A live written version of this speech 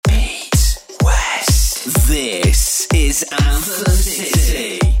This is Anthem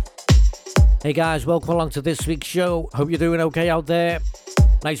City. Hey guys, welcome along to this week's show. Hope you're doing okay out there.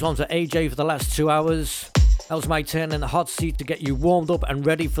 Nice one to AJ for the last 2 hours. That was my turn in the hot seat to get you warmed up and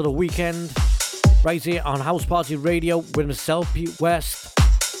ready for the weekend. Right here on House Party Radio with myself, Pete West.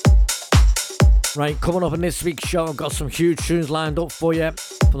 Right, coming up in this week's show, I've got some huge tunes lined up for you.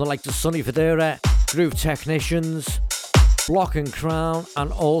 From the likes of Sonny Fodera, Groove Technicians, Block and Crown,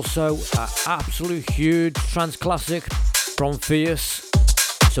 and also an absolute huge trance classic from Fierce.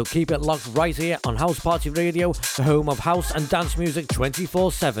 So keep it locked right here on House Party Radio, the home of house and dance music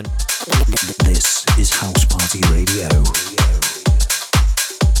 24/7. This is House Party Radio.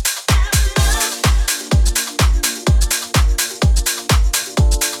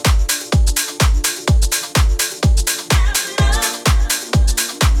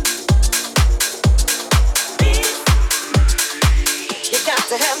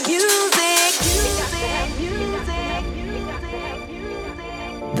 To have music.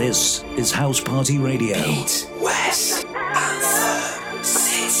 This is House Party Radio. Pete West, Anthem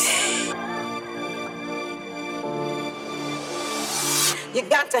City. You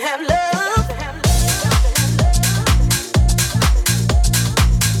got to have love.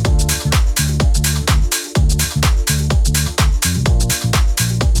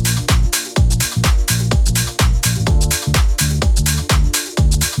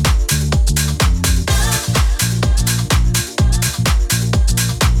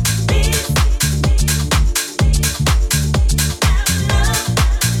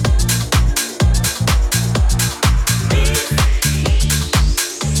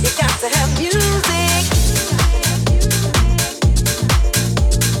 To have you.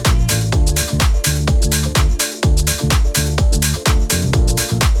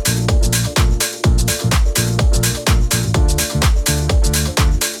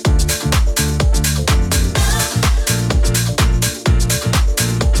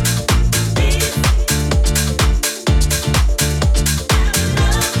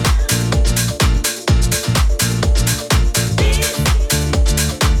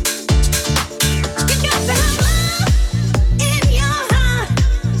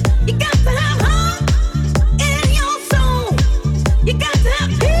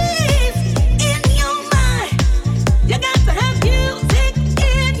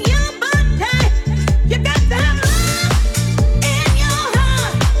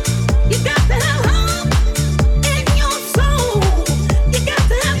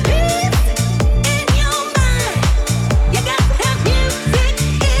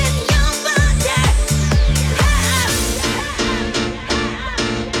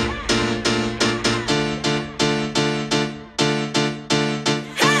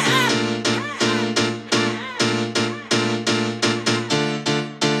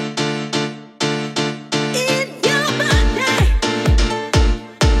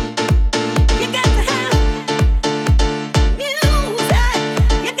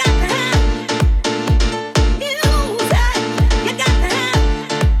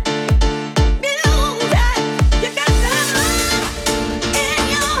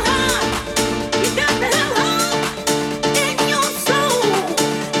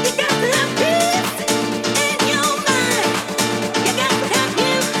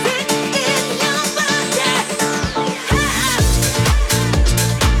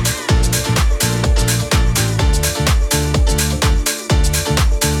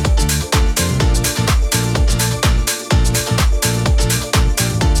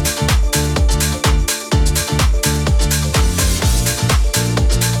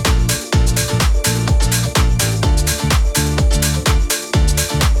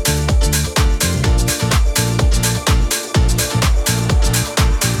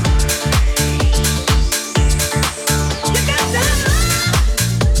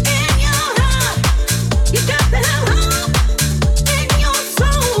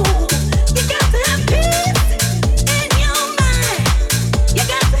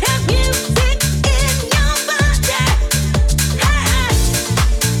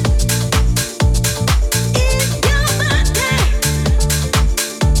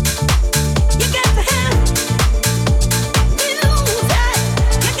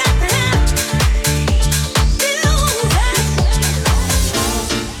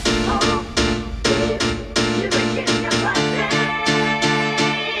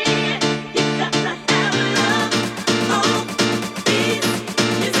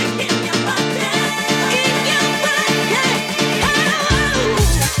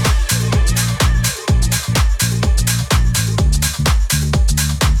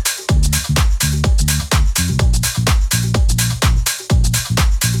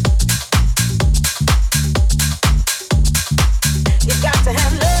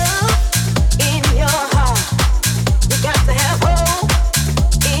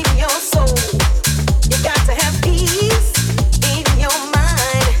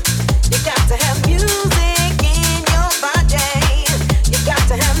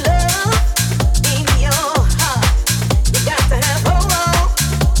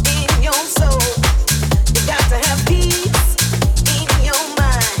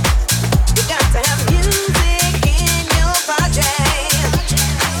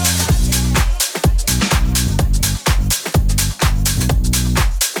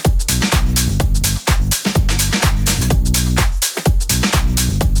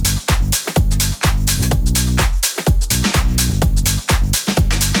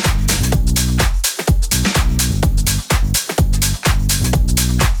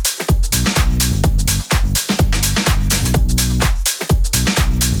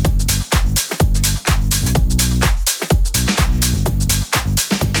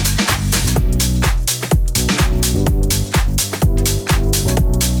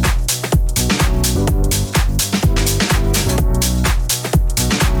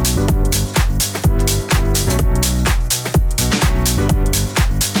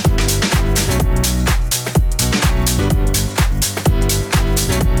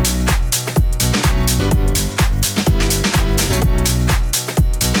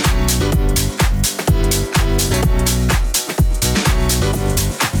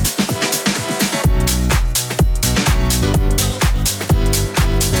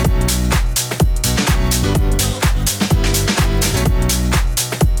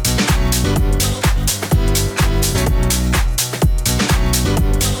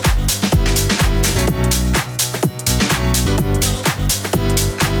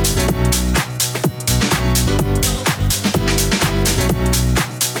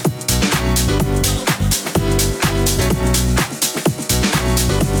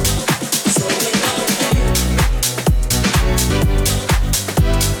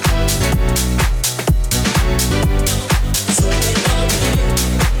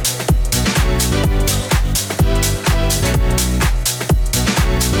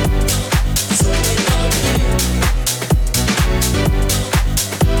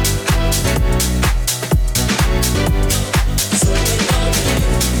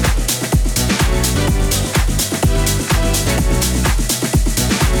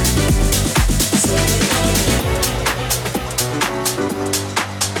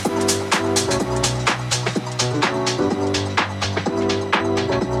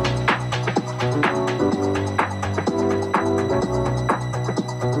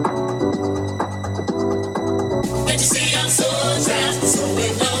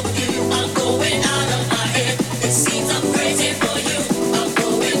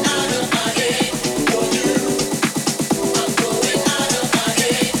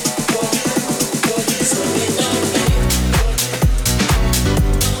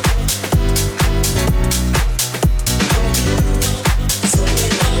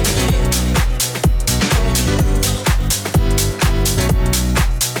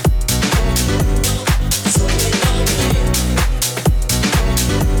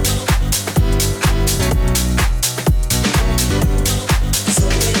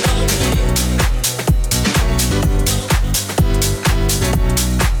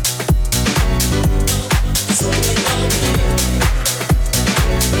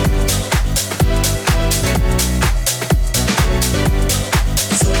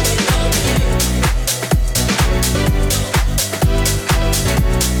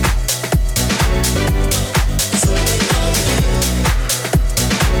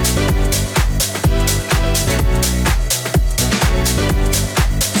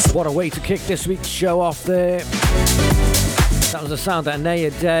 What a way to kick this week's show off there. That was the sound of Anaya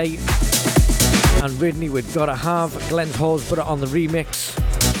Day and Ridney with Gotta Have. Glenn's Horsburgh on the remix.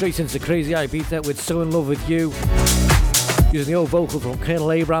 Straight into Crazy Ibiza with So In Love With You. Using the old vocal from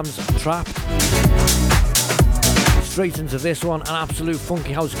Colonel Abrams, Trapped. Straight into this one, an absolute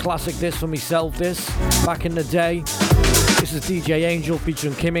funky house classic this for myself, this, back in the day. This is DJ Angel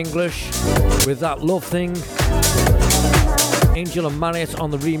featuring Kim English with That Love Thing. Angel and Marriott on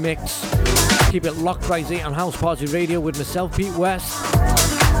the remix. Keep it locked right here on House Party Radio with myself, Pete West.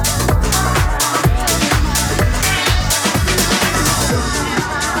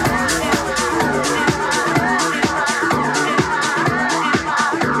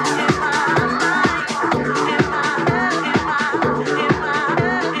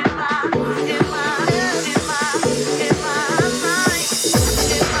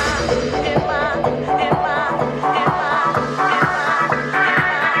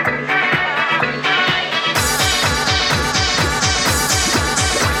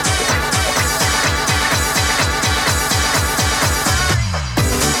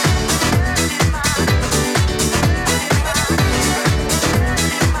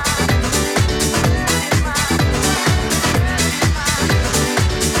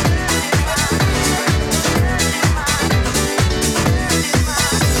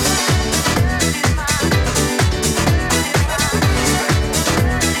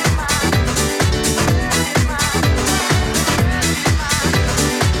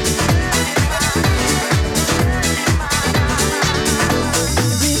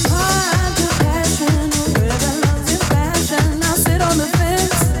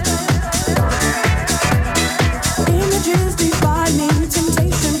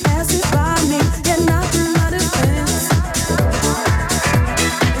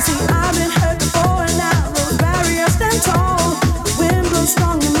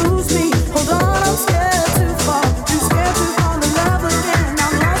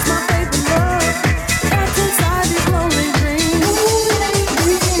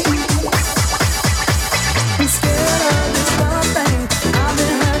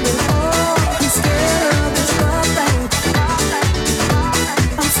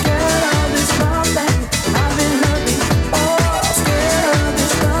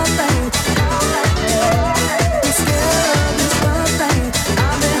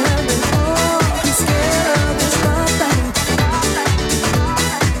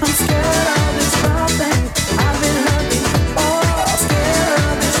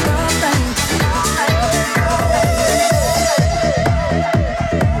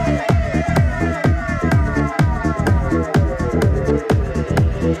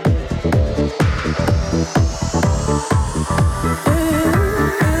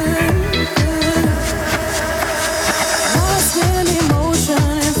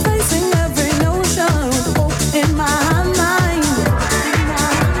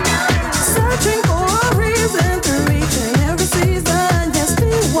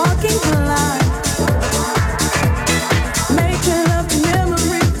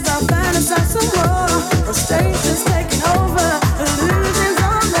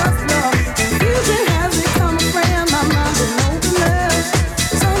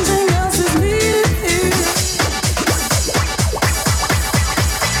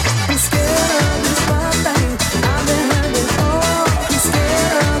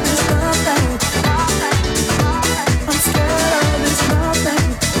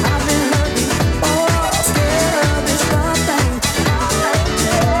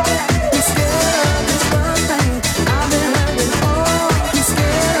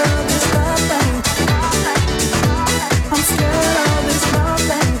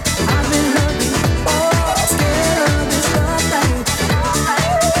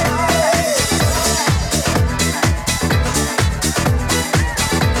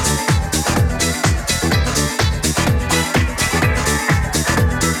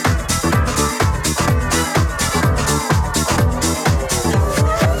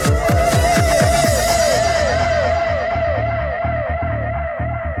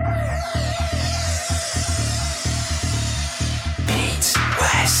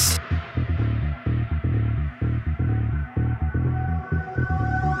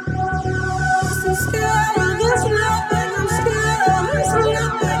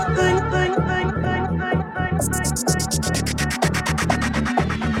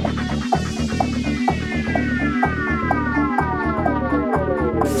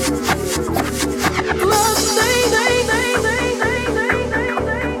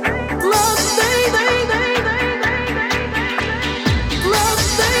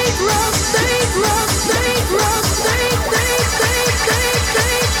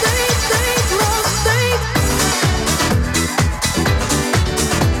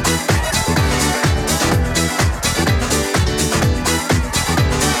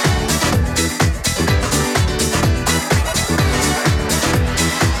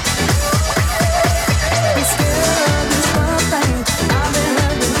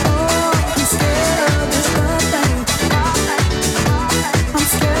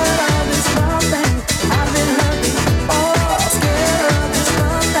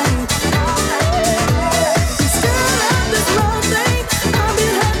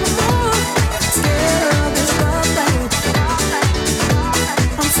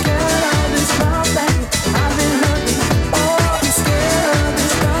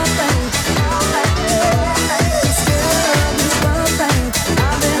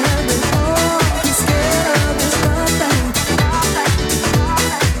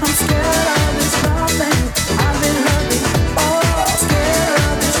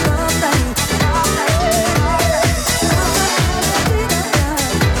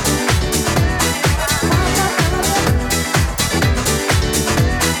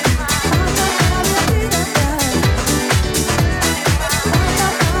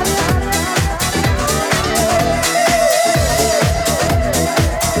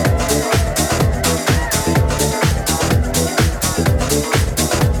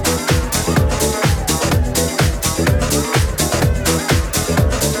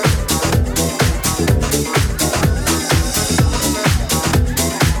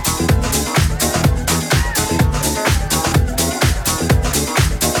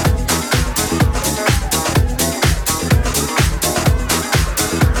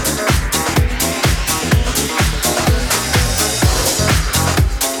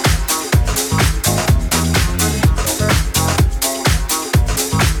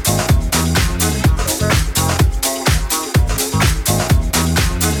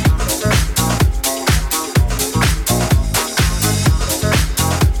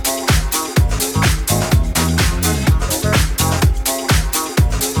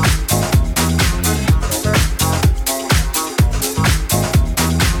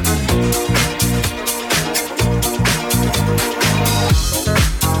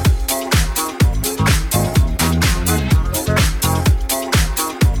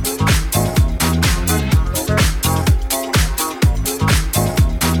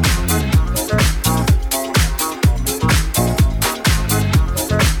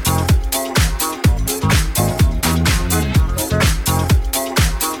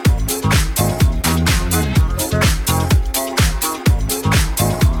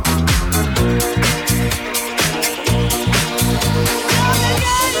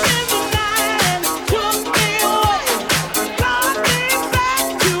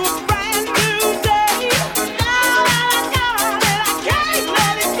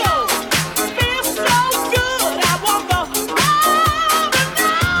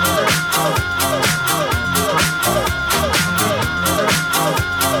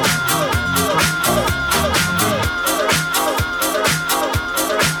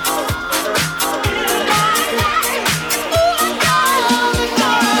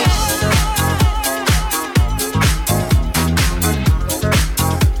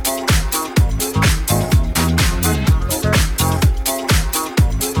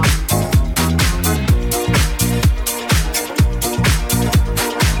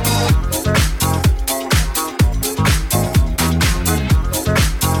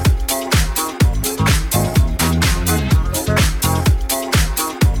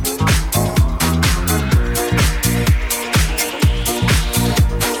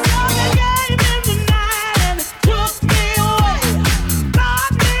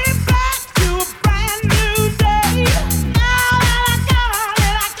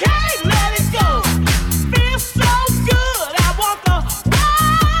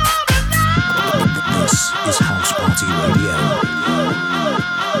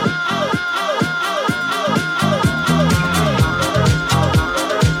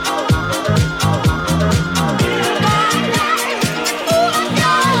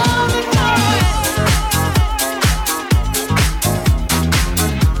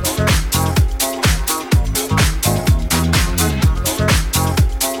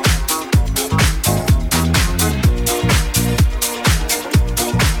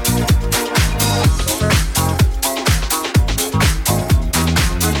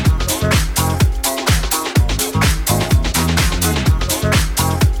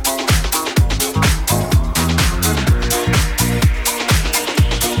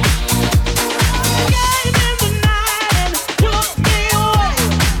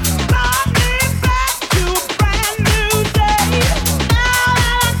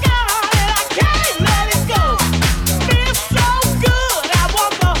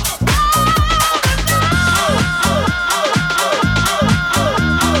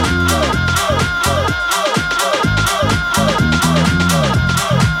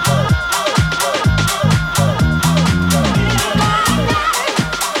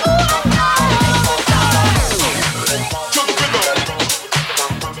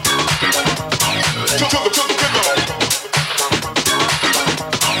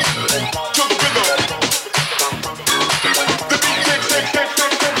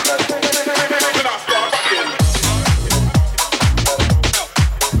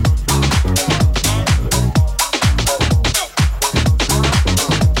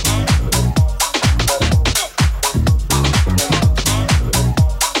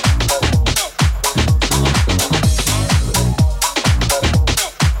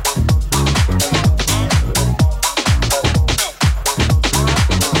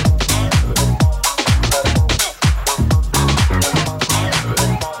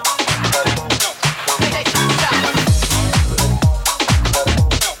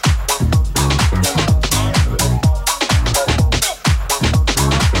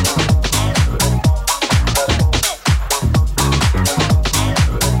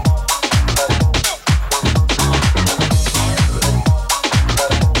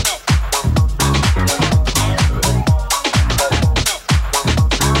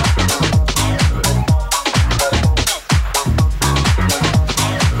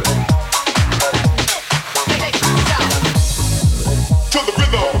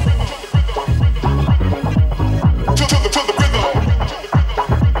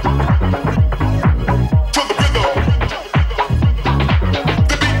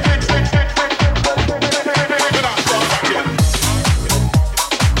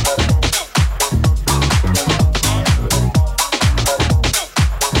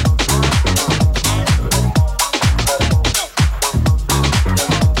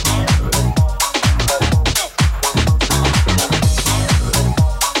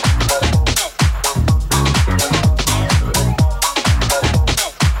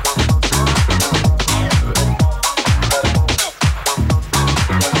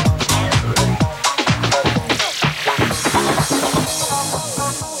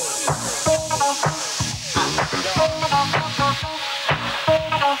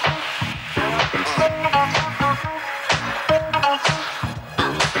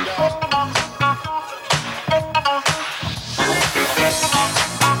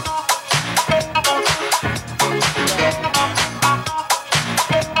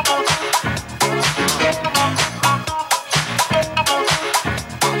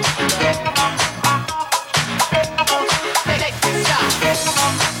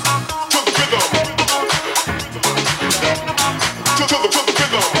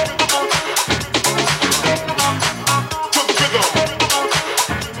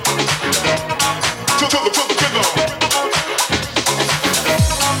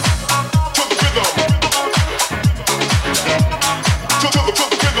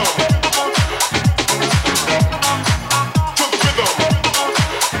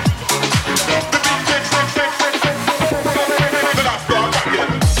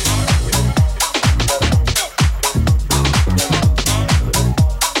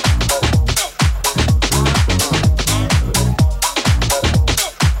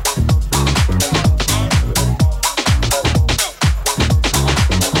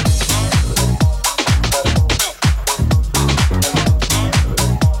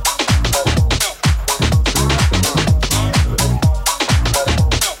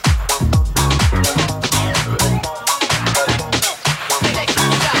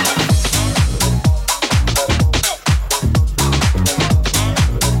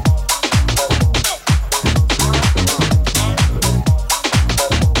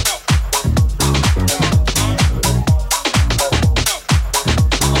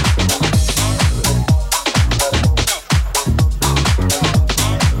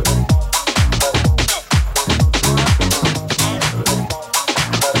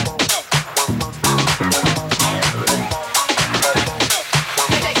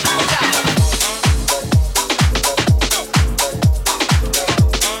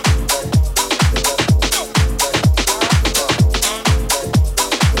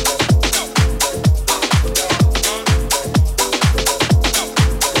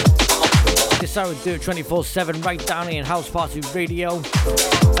 Do it 24/7 right down here in House Party Radio.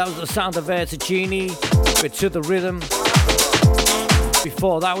 That was the sound of Vertigini with To The Rhythm.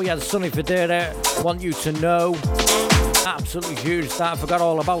 Before that we had Sonny Federa, Want You To Know. Absolutely huge that, I forgot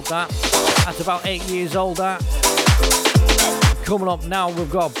all about that. That's about 8 years old that. Coming up now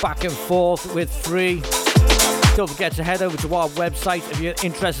we've got Back and Forth with 3. Don't forget to head over to our website if you're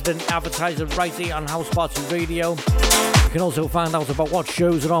interested in advertising right here on House Party Radio. You can also find out about what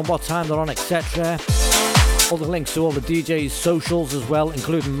shows are on, what time they're on, etc. All the links to all the DJs' socials as well,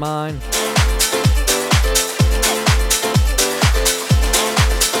 including mine.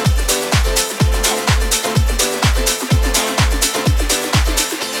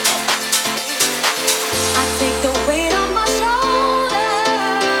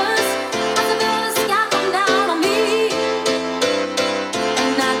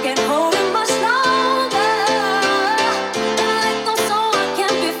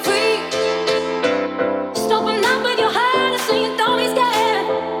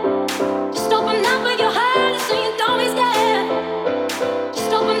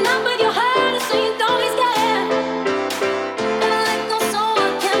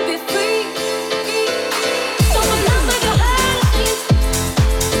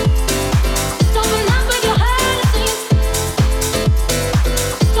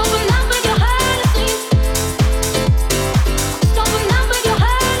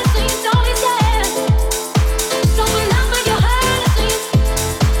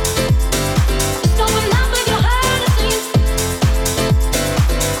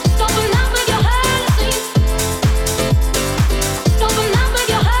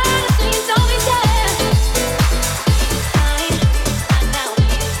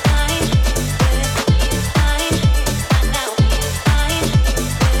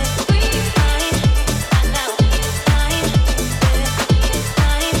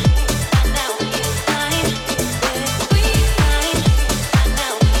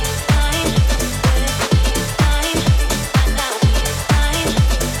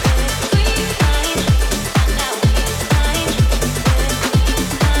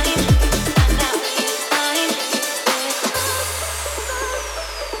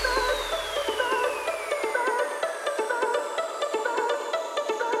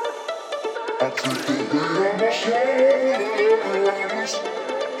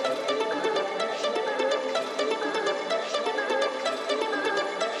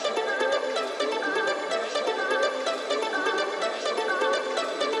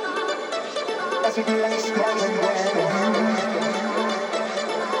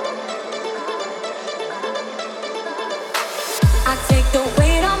 I take the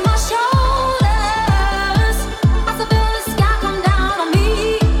weight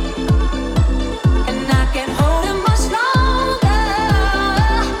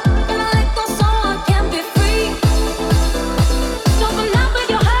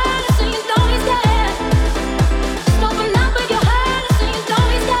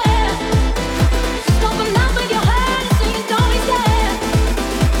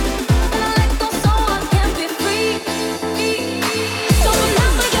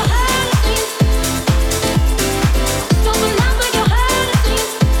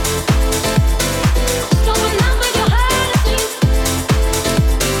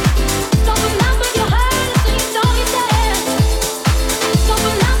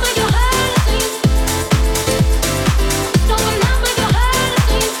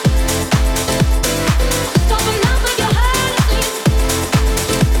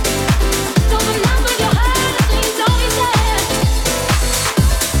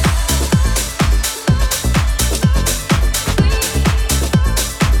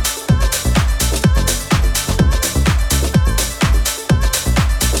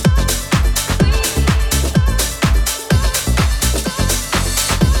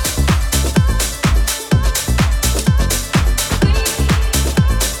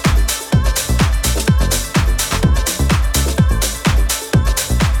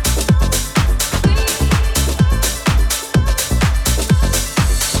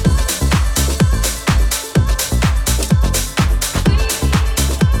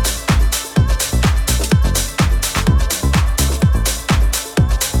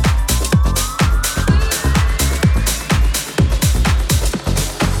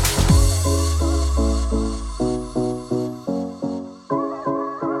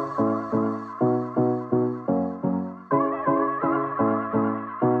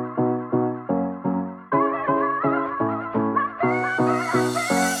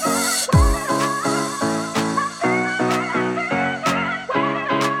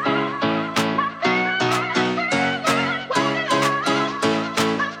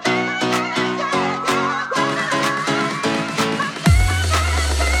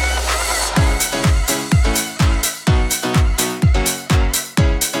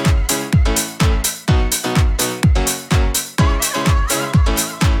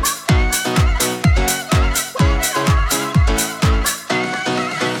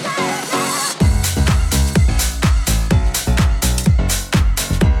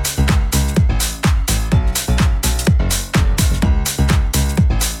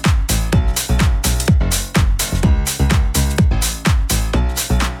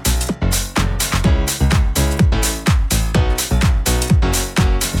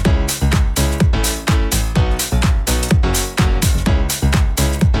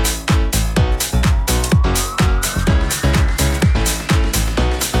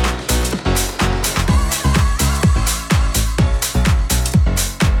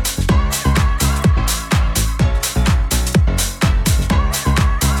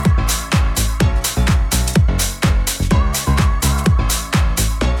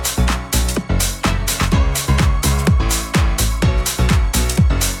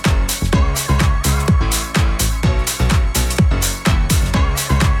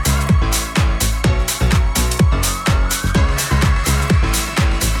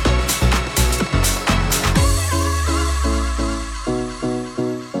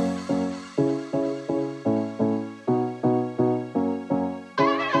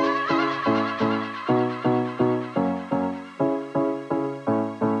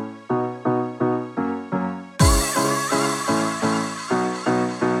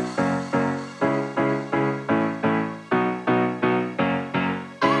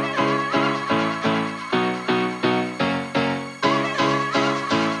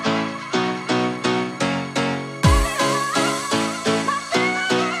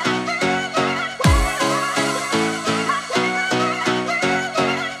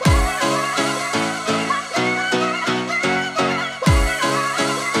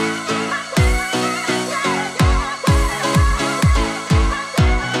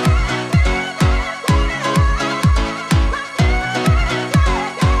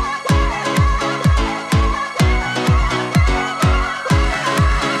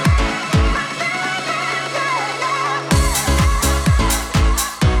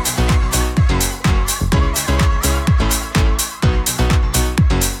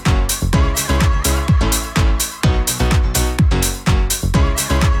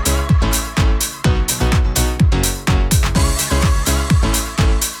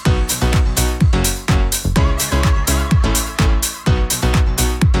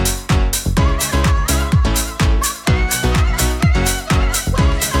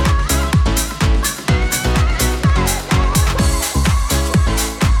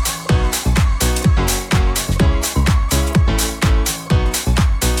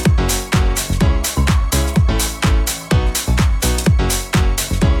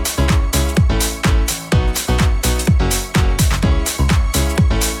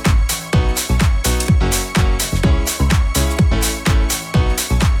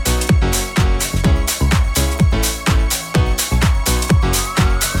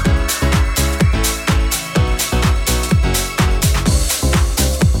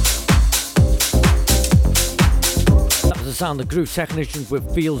sound the Groove Technicians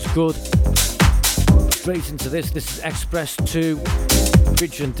with Feels Good. Straight into this is Express 2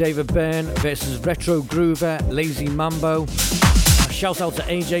 featuring David Byrne versus Retro Groover, Lazy Mambo. A shout out to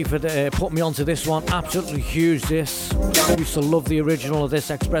AJ for putting me onto this one. Absolutely huge this. I used to love the original of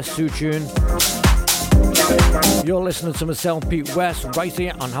this Express 2 tune. You're listening to myself, Pete West, right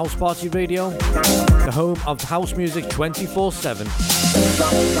here on House Party Radio, the home of house music 24/7.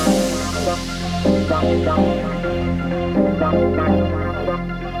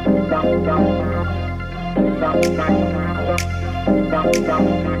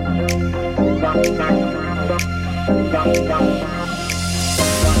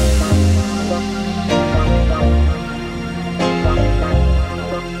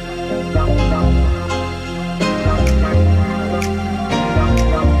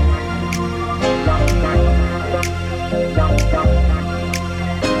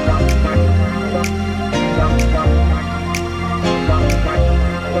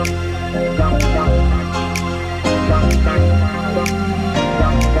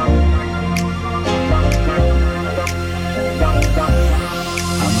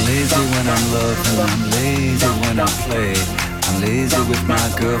 I'm lazy when I play. I'm lazy with my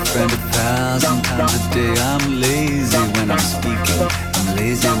girlfriend 1,000 times a day. I'm lazy when I'm speaking. I'm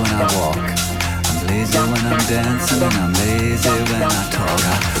lazy when I walk. I'm lazy when I'm dancing, and I'm lazy when I talk.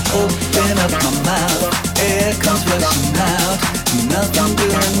 I open up my mouth, air comes rushing out. Nothing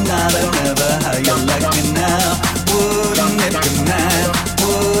doing, nada, never. How you like me now? Wouldn't it be mad?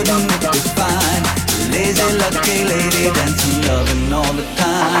 Wouldn't it be fine? Lazy, lucky lady, dancing, loving all the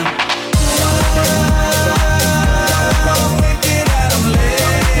time. I'm wicked and I'm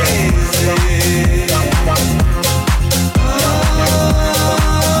lazy.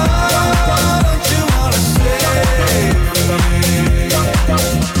 Don't you wanna save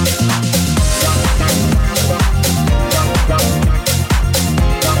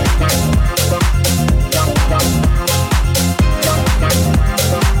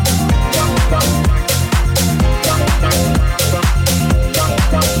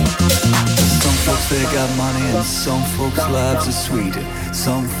They got money and some folks' lives are sweeter.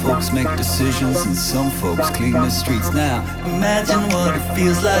 Some folks make decisions and some folks clean the streets. Now, imagine what it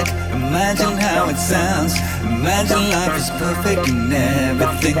feels like. Imagine how it sounds. Imagine life is perfect and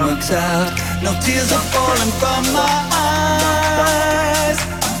everything works out. No tears are falling from my eyes.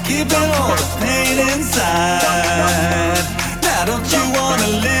 I'm keeping all the pain inside. Now, don't you wanna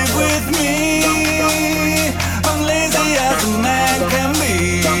live with me? I'm lazy as a man can be.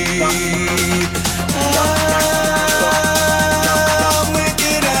 I'm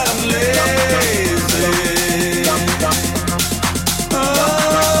wicked and I'm lazy.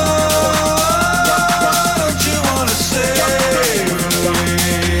 Don't you wanna save me?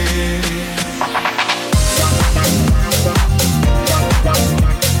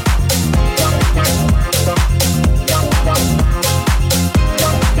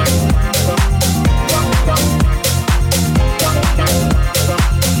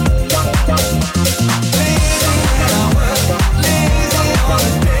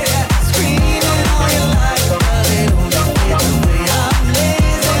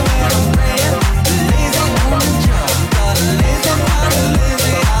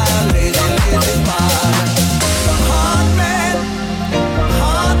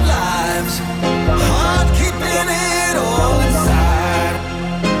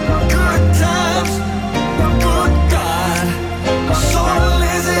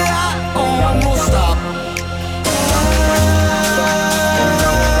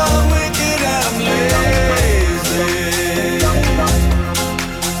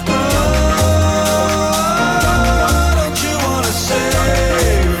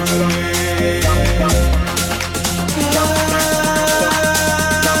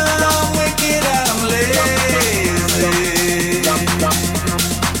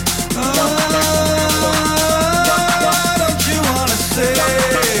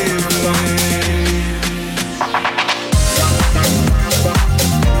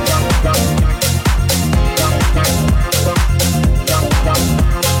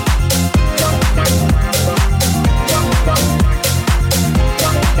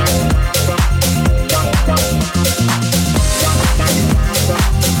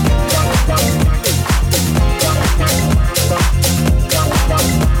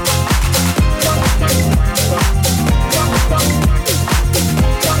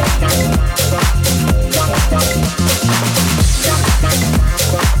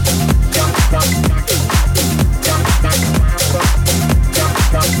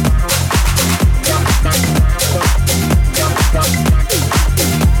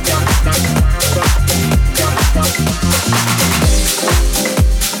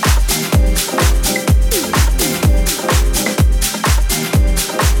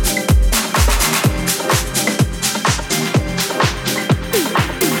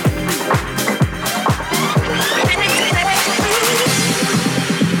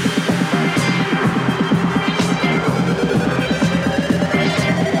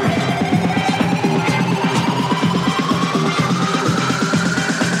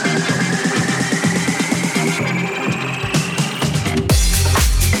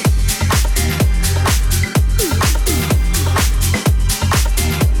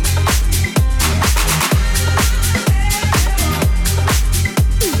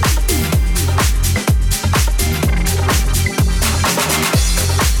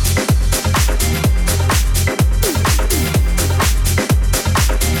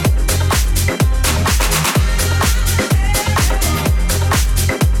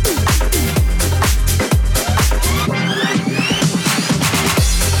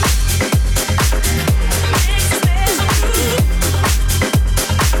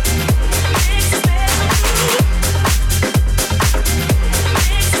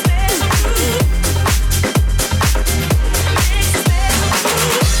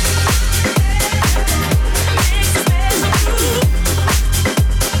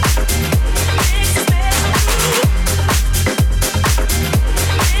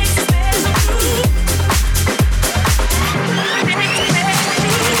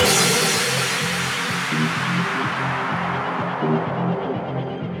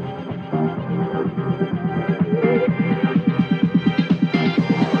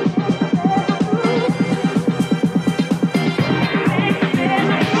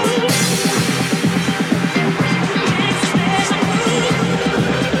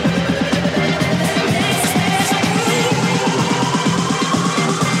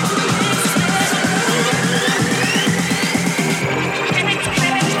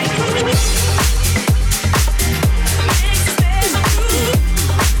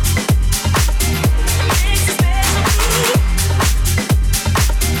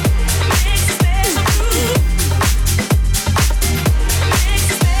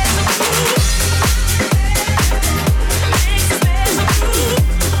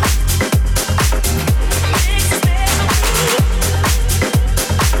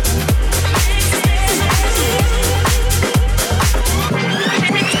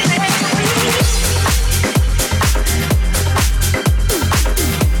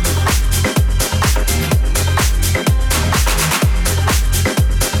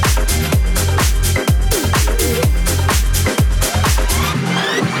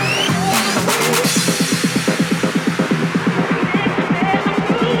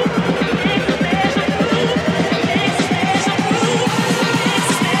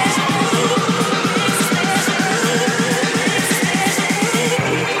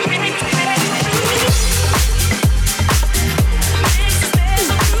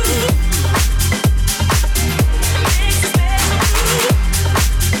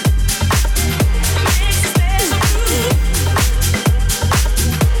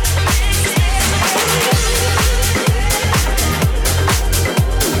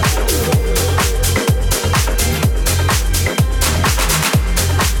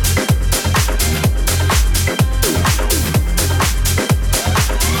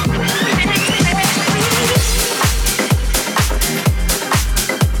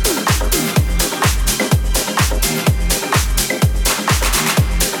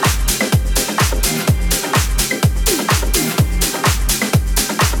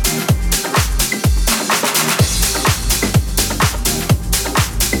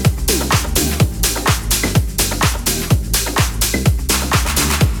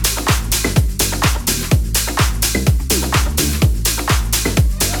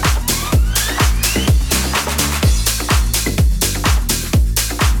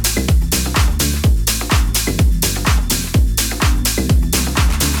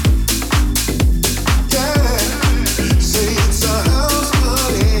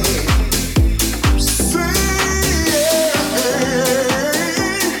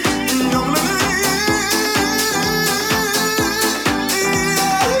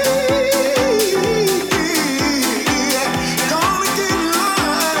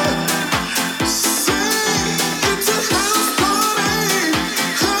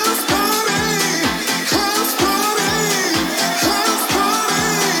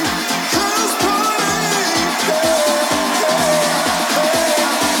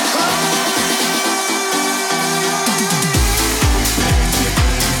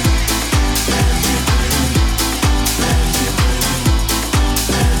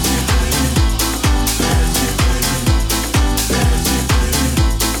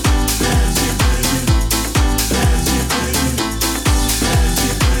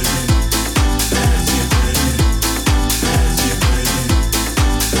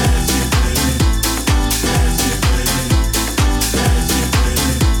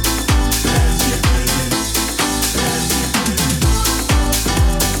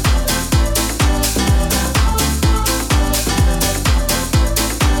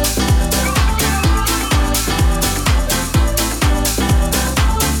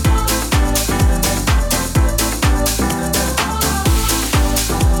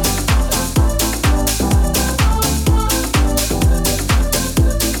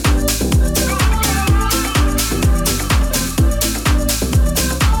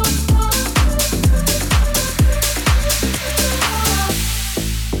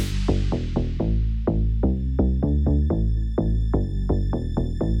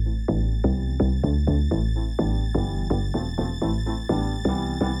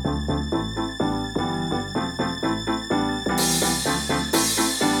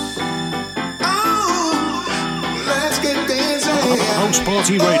 House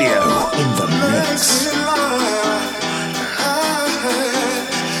Party Radio in the mix.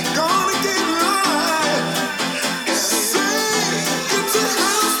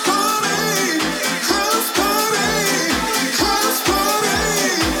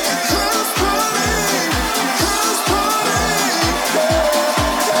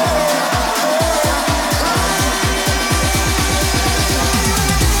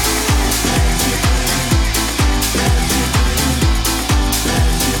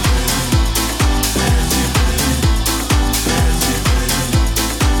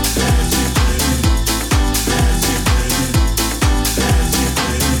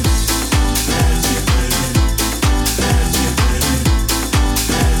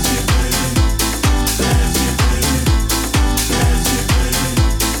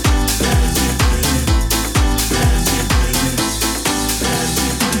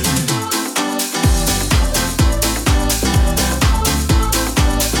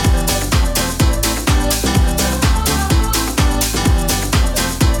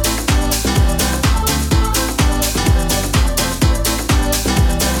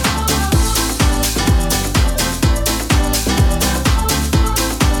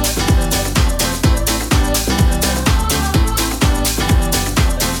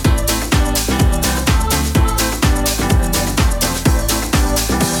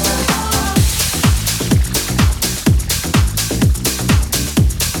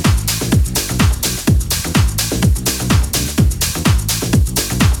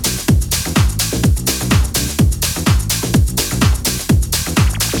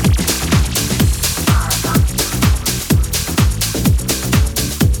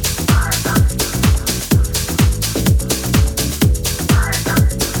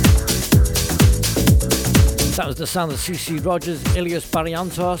 The sound of CC Rogers, Ilias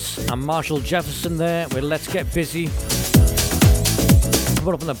Barrientos and Marshall Jefferson there with Let's Get Busy.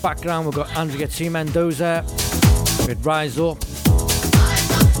 Coming up in the background we've got Andrea T. Mendoza with Rise Up.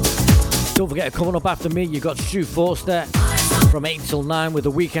 Don't forget, coming up after me you've got Stu Forster from 8 till 9 with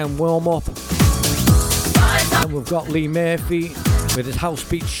the weekend warm up. And we've got Lee Murphy with his House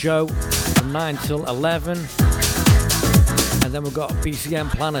Beat show from 9 till 11. And then we've got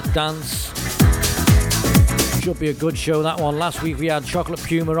BCM Planet Dance. Should be a good show, that one. Last week we had Chocolate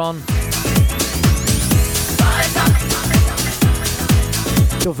Puma on.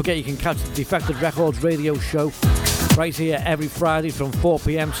 Don't forget you can catch the Defected Records radio show right here every Friday from 4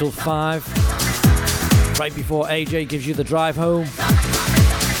 PM till 5. Right before AJ gives you the drive home.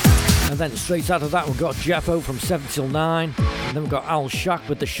 And then straight after that we've got Jeffo from 7 till 9. And then we've got Al Shack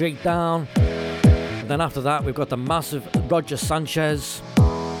with the Shakedown. And then after that we've got the massive Roger Sanchez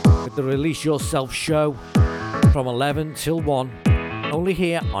with the Release Yourself show from 11 till 1, only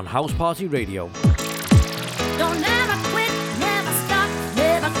here on House Party Radio. Don't ever quit, never stop,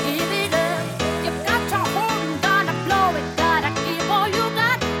 never give it up. You've got to hold, gotta blow it, gotta give all you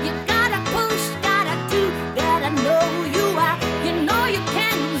got. You gotta push, gotta do, gotta know you are. You know you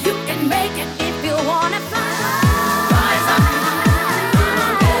can make it if you wanna fly. Rise up,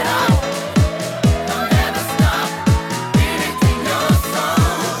 get up. Don't ever stop, feel it in your soul.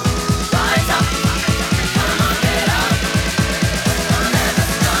 Rise up.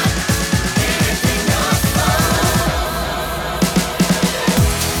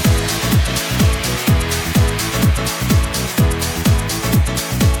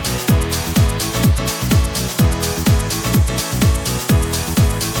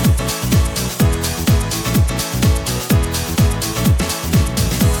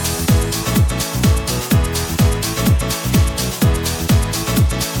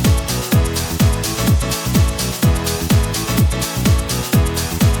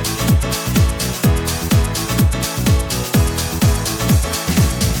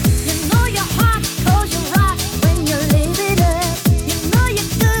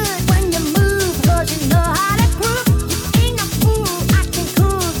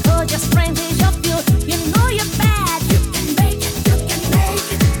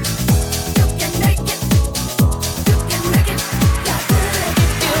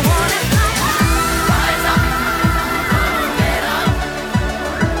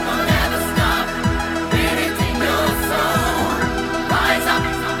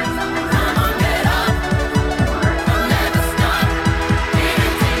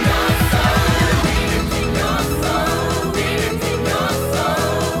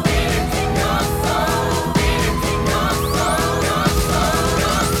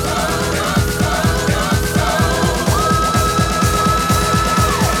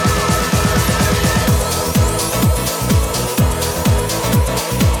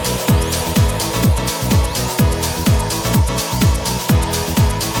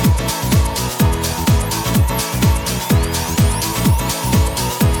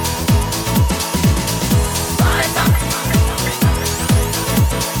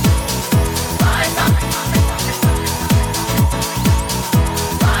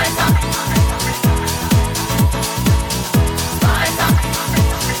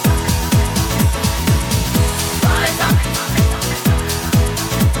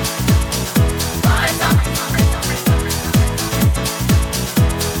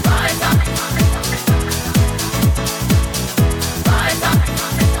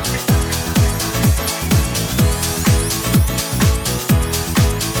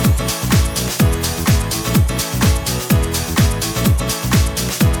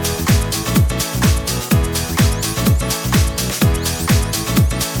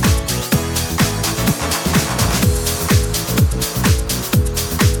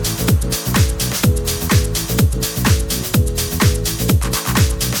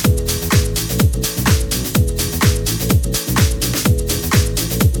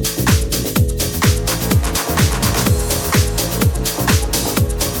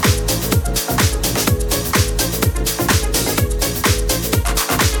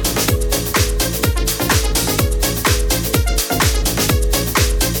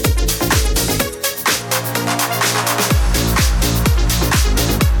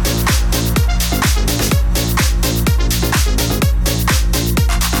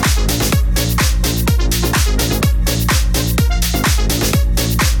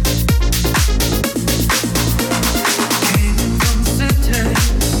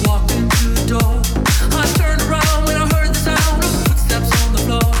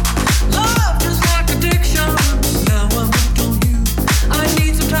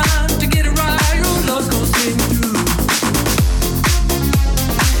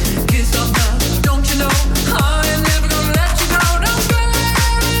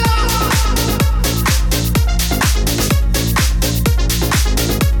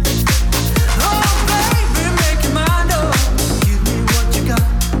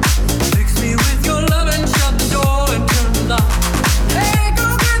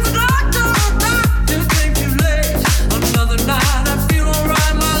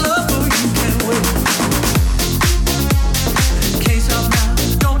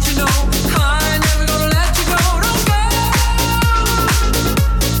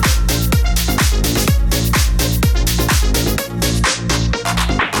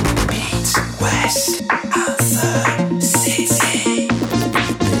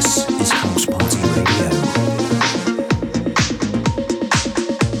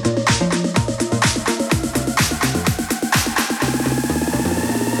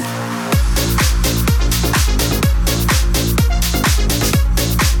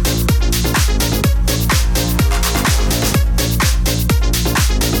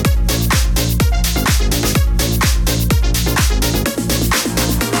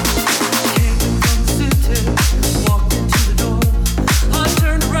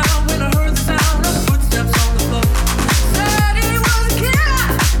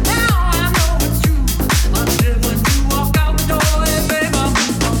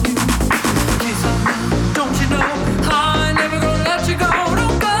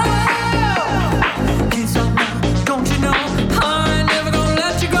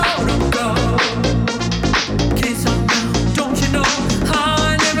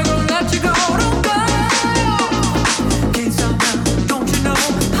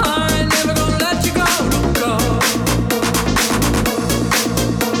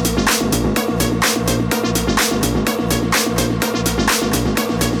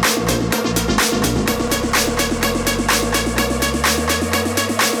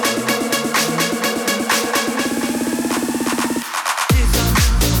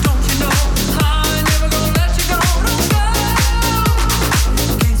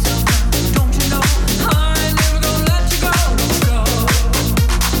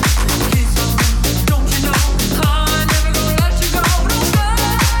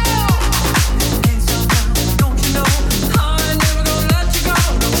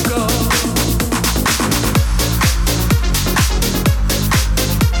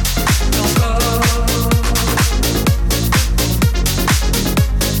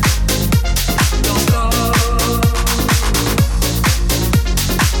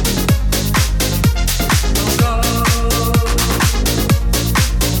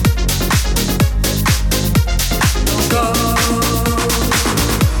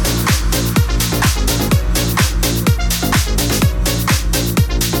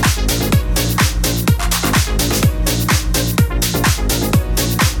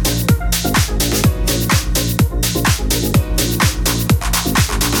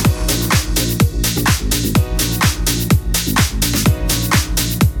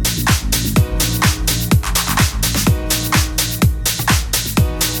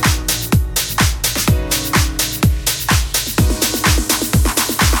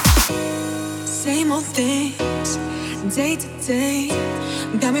 things day to day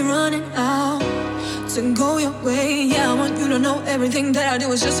got me running out to go your way. Yeah, I want you to know everything that I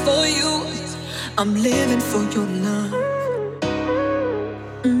do is just for you. I'm living for your love.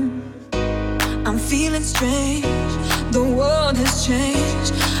 I'm feeling strange, the world has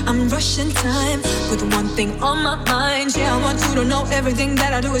changed. I'm rushing time with one thing on my mind. Yeah, I want you to know everything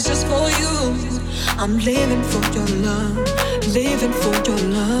that I do is just for you. I'm living for your love, living for your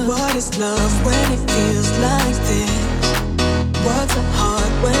love. What is love when it feels like this? What's a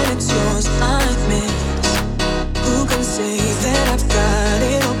heart when it's yours I miss? Who can say that I've got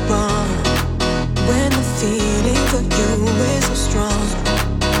it all wrong when the feeling for you is so strong?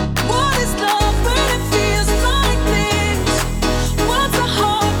 What is love when it feels like this? What's a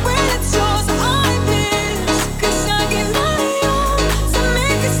heart when it's yours I miss? 'Cause I give my all to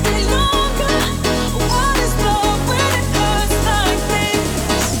make it stay longer. What is love when it hurts like this?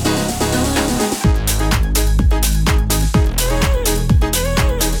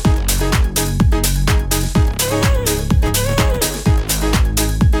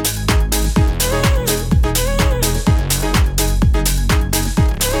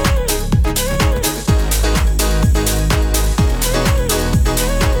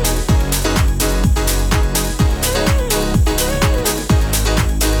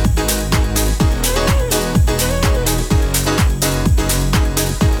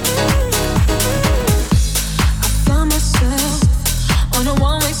 Found myself on a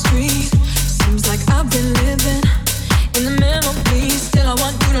one-way street. Seems like I've been living in the memories. Still, I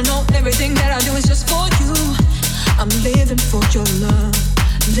want you to know everything that I do is just for you. I'm living for your love,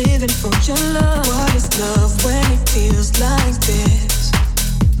 living for your love. What is love when it feels like this?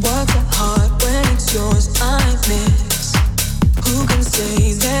 What's a heart when it's yours I miss? Who can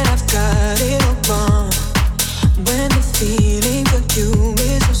say that I've got it all wrong when the feeling for you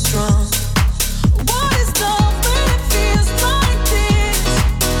is so strong? What is love when it feels like this?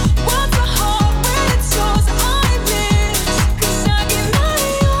 What's a heart when it's yours I miss? 'Cause I give my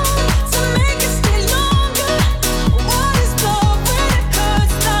all to make it stay longer. What is love when it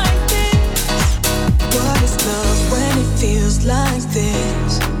hurts like this? What is love when it feels like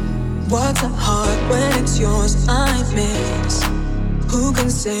this? What's a heart when it's yours I miss? Who can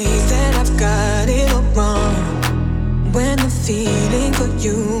say that I've got it all wrong when the feeling for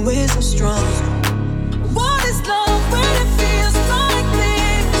you is so strong? What is love when it feels like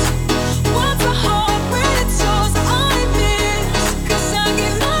this? What's a heart when it's yours I miss? 'Cause I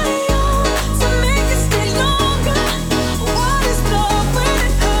give my all to make it stay longer. What is love when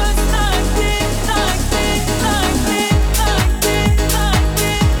it hurts like this, like this, like this, like this, like this, like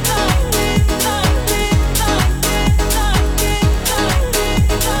this, like this, like this, like this, like this, like this, like this,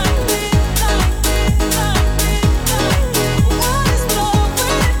 like this, like this. What is love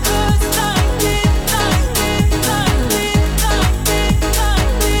when it hurts like this, like this, like this, like this, like this,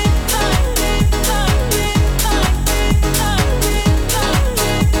 like this,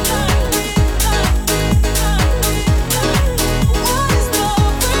 like this, like this, like What is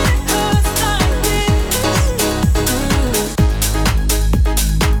love when it hurts like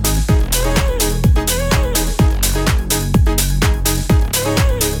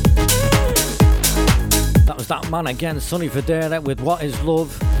That was that man again, Sonny Fodera with What Is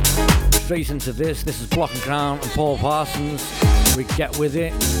Love. Straight into this. This is Block and Crown and Paul Parsons. We get with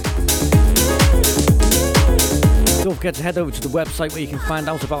it. Don't forget to head over to the website where you can find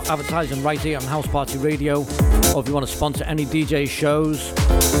out about advertising right here on House Party Radio, or if you want to sponsor any DJ shows,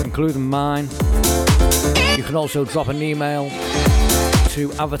 including mine. You can also drop an email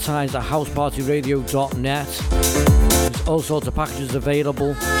to advertise@housepartyradio.net. There's all sorts of packages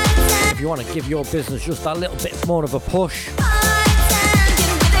available if you want to give your business just that little bit more of a push.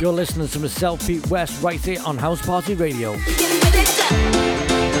 You're listening to myself, Pete West, right here on House Party Radio.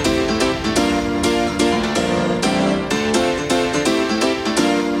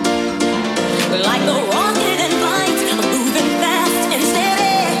 Like a rocket in flight, moving fast and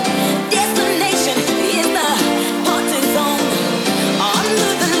steady. Destination is the party zone.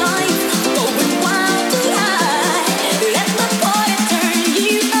 Under the lights, going wild to high. Let the party turn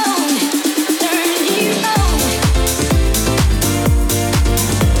you on, turn you on.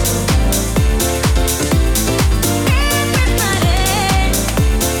 Everybody,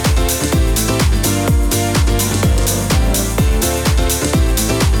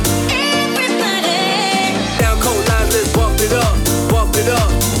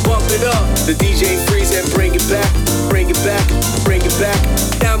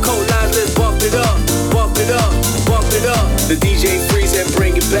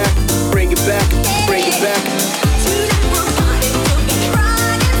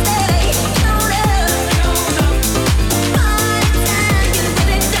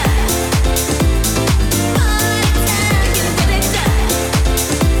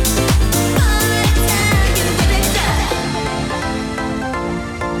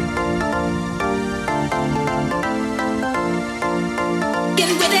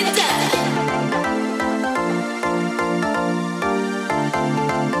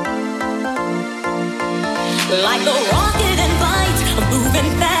 like a rocket in flight,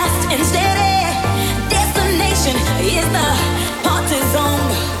 moving fast and steady. Destination is the party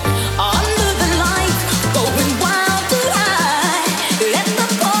zone. Under the lights, going wild to high. Let the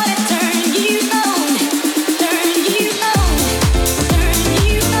party turn you on, turn you on, turn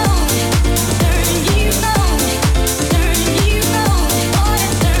you on, turn you on, turn you on.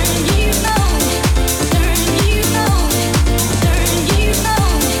 Party turn you on, turn you on, turn you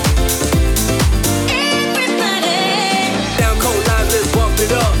on. Everybody. Down cold line, let's bump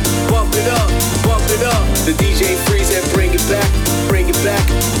it up, bump it up, bump it up. The DJ freeze and bring it back, bring it back,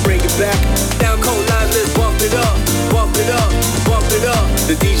 bring it back. Down cold line, let's bump it up, bump it up, bump it up.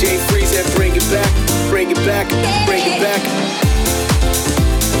 The DJ freeze and bring it back, bring it back, bring it back.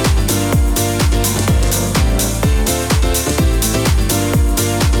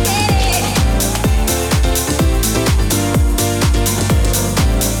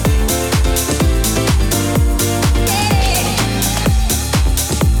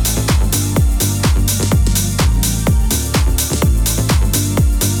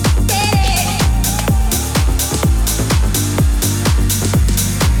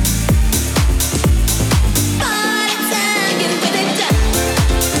 Bye.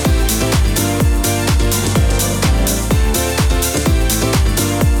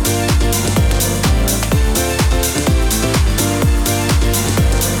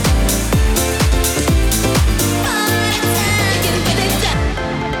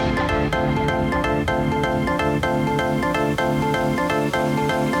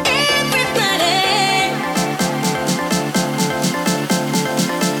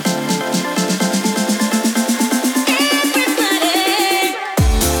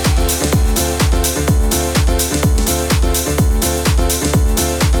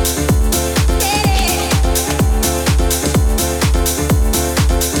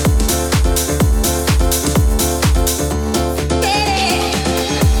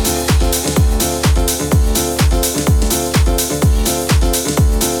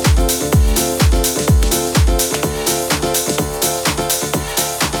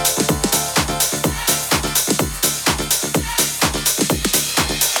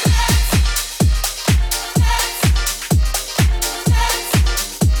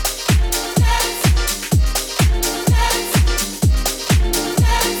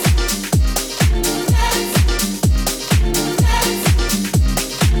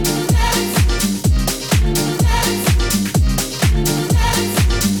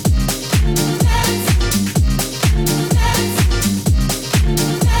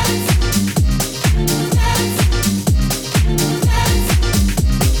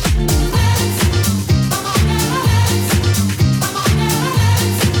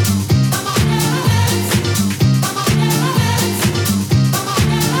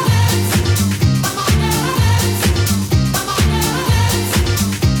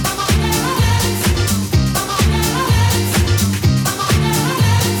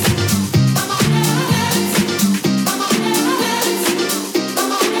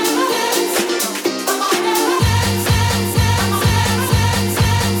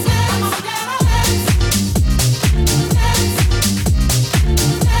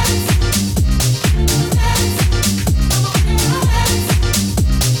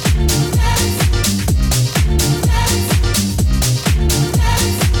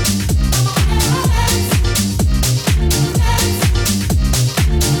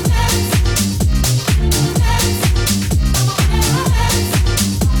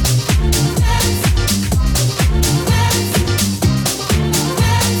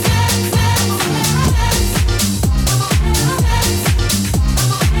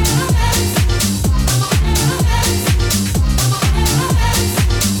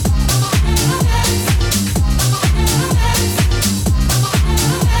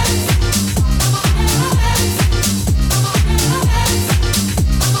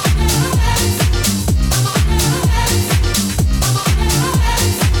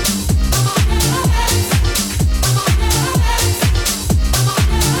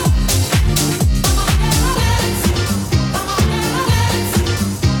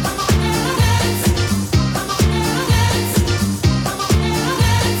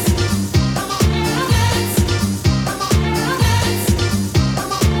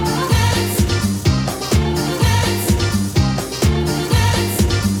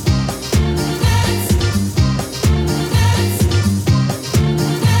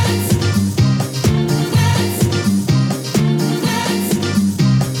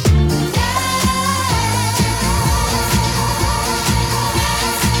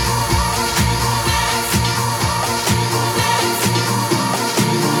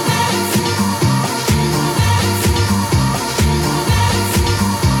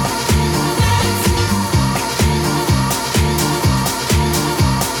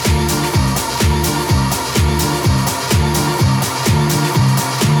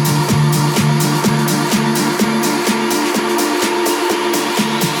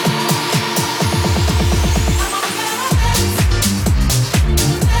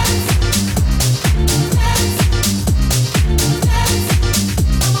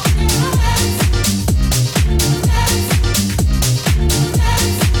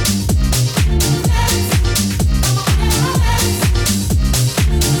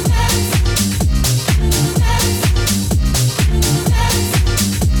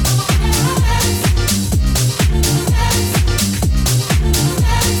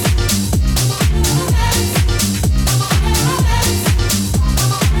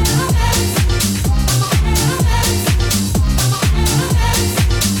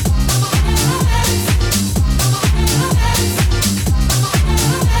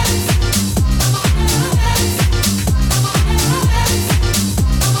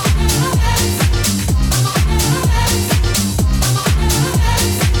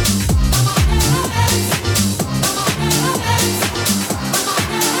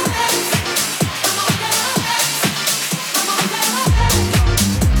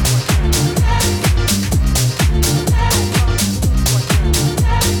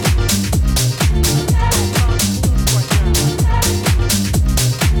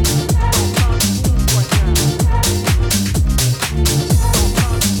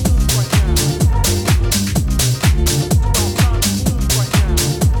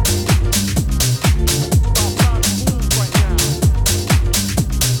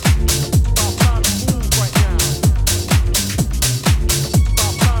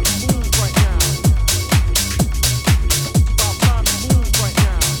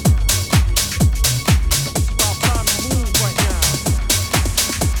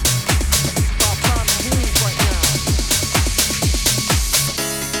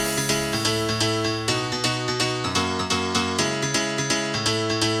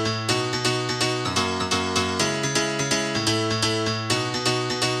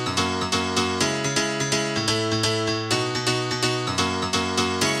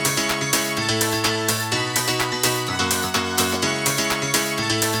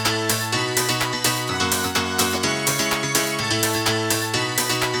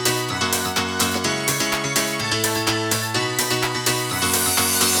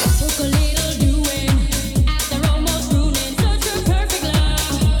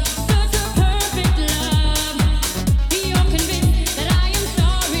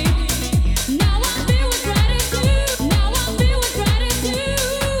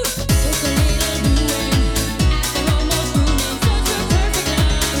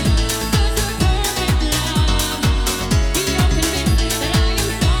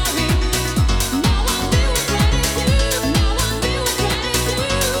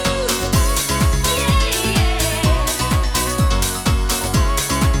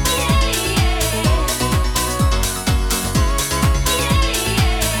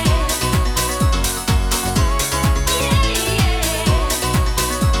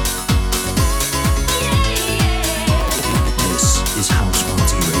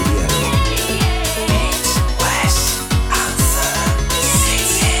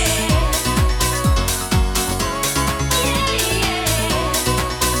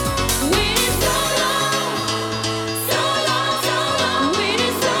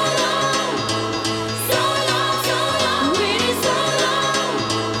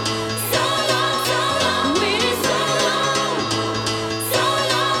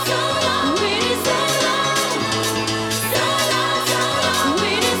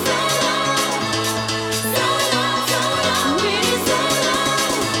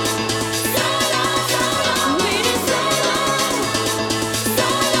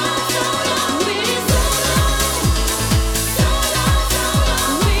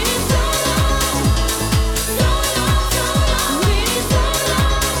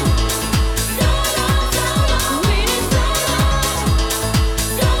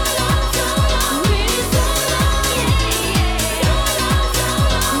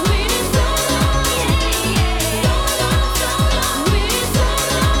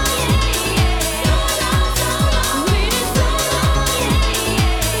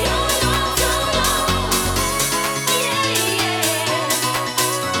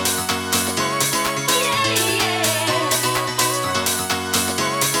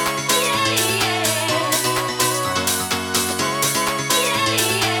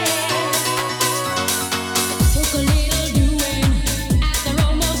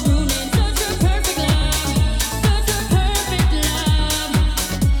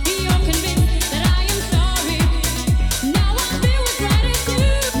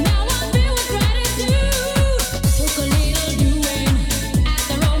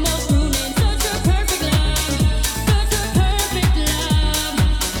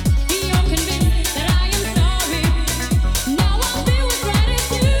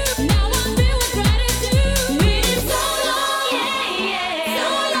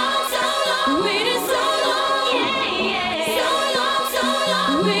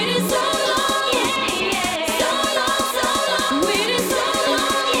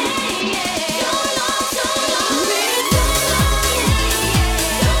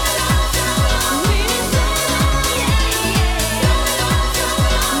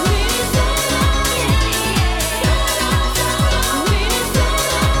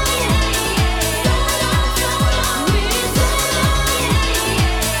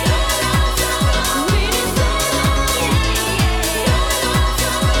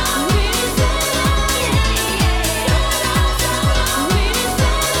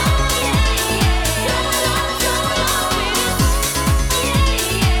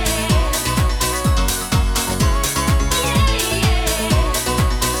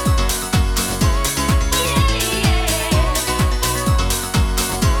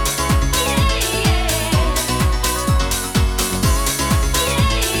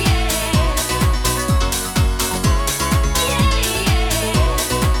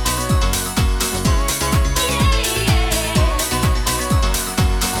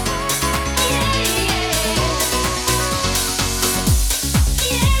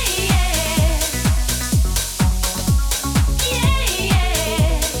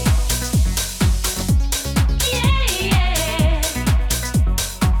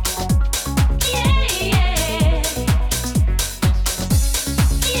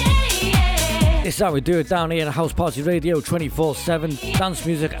 This is how we do it down here in House Party Radio 24/7. Dance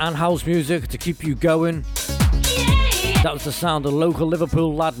music and house music to keep you going. That was the sound of local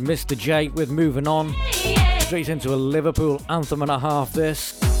Liverpool lad Mr. J with Moving On. Straight into a Liverpool anthem and a half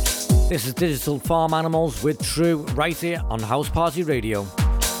this. This is Digital Farm Animals with True right here on House Party Radio.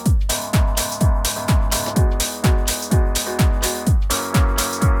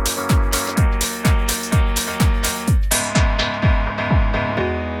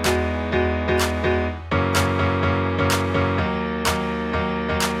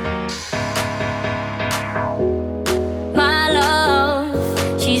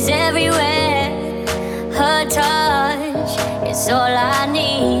 All I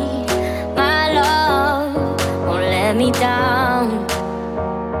need, my love won't let me down.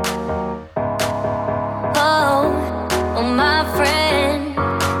 Oh, my friend,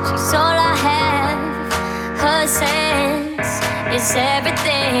 she's all I have. Her sense is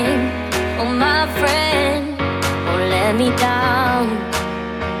everything. Oh, my friend won't let me down.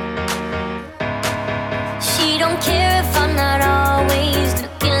 She don't care if I'm not always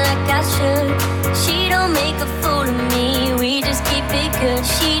looking like I should. She don't make a fool of me.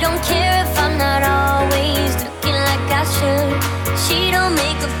 She don't care if I'm not always looking like I should. She don't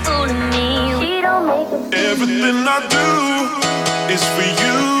make a fool of me. She don't make a fool of me. Everything I do is for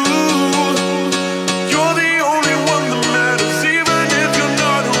you. You're the only one that matters, even if you're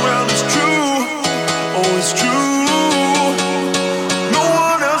not around. It's true, oh it's true. No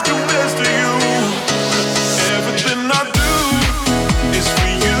one else compares to you. Everything I do is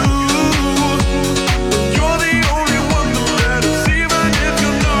for you. You're the only one that matters, even if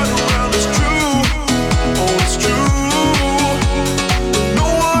you're not around. It's true, oh it's true. No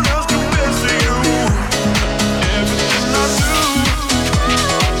one else compares to you. Everything I do,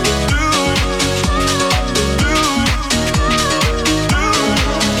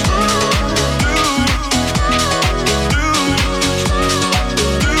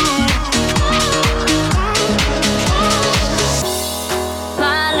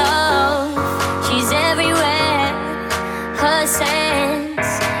 My love, she's everywhere. Her sense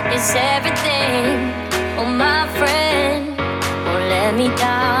is everything. Oh, my friend won't let me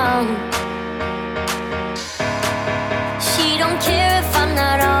down. She don't care if I'm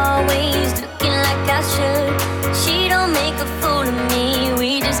not always looking like I should. She don't make a fool of me. We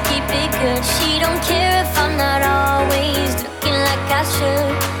just keep it good. She don't care if I'm not always looking like I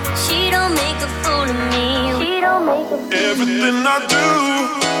should. She don't make a fool of me. She don't make a fool of me. everything I do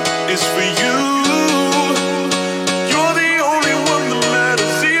is for you. You're the only one that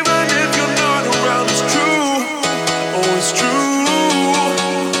matters, even if you're not around. It's true, oh it's true.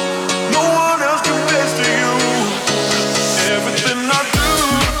 No one else compares to you. Everything I do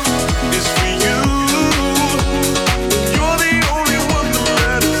is for you. You're the only one that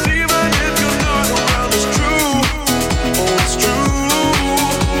matters, even if you're not around. It's true, oh it's true.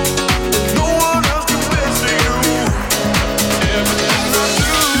 No one else compares to you. Everything I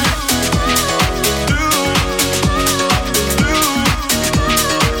do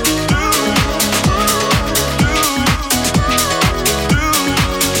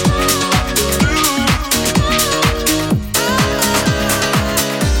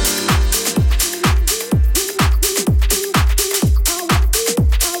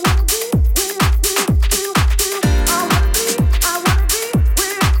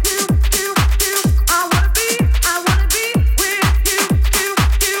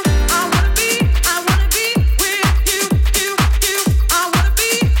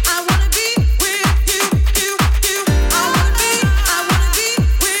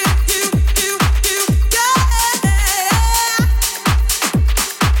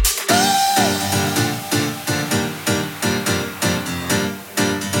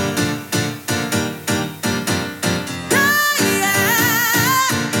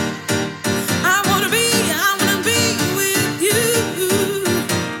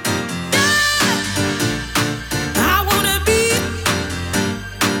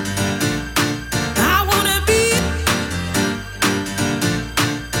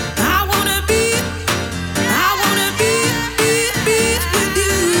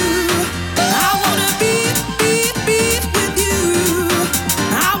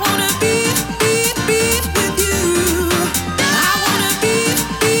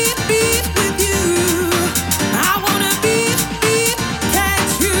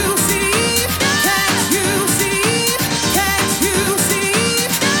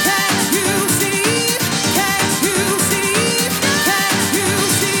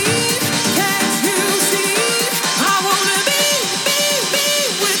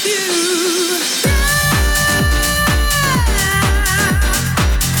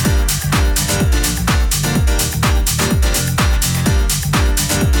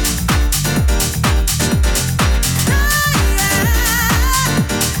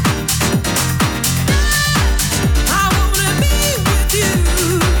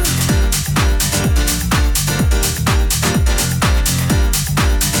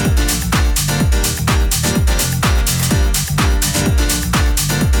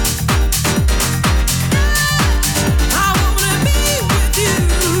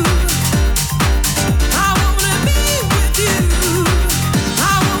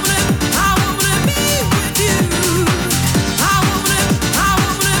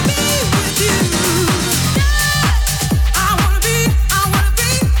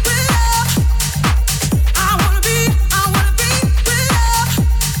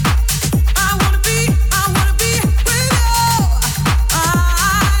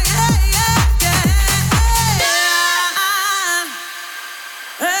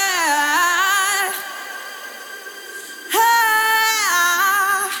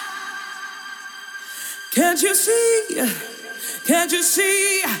Can't you see? Can't you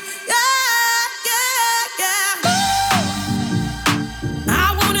see? Yeah, yeah, yeah.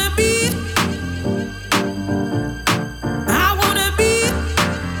 I wanna be. I wanna be.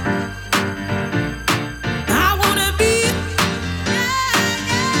 I wanna be.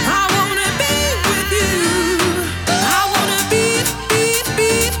 I wanna be with you. I wanna be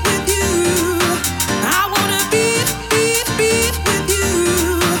with you. I wanna be with you.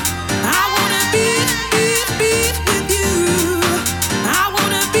 I wanna be with you. I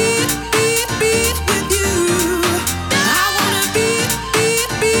wanna be with you. I wanna be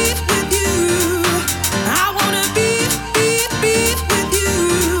with you. I wanna be with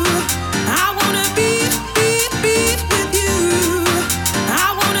you. I wanna be with you. I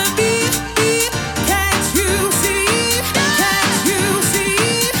wanna be. Can't you see? Can't you see?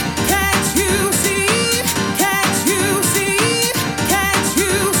 Can't you see? Can't you see? Can't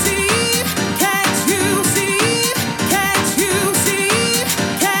you see? Can't you see? Can't you see? Can't you see?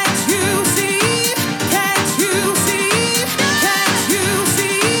 Can't you see? Can't you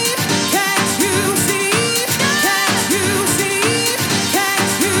see? Can't you see? Can't you see?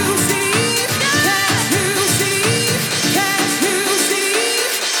 Can't you see? Can't you see? Can't you see?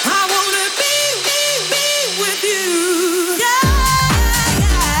 I wanna be with you. Yeah,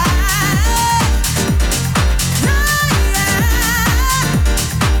 yeah,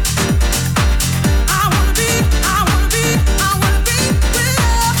 I wanna be with you. I wanna be with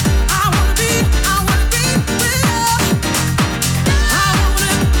you. I wanna be with you. I wanna be with you. I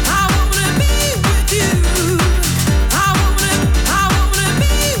wanna be with you. I wanna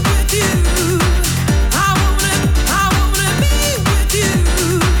be with you. I wanna be with you.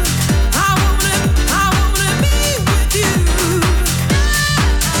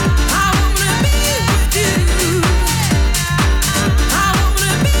 I wanna be with you. I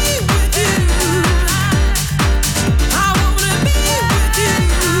wanna be with you. I wanna be with you.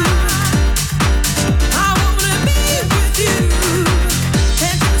 I wanna be with you.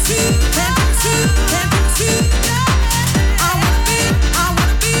 Can't you see? Can't you see? Can't you see? I wanna be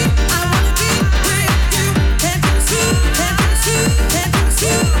with you. Can't you see? Can't you see? Can't you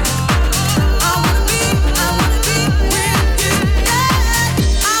see? I wanna be with you.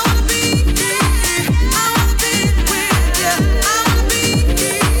 Yeah, I wanna be with you. I wanna be with you. I wanna be with you. I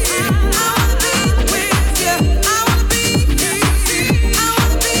wanna be with you. I wanna be with you. I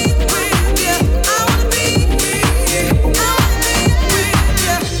wanna be with you. I wanna be with you. I wanna be with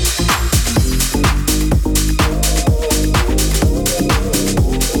you.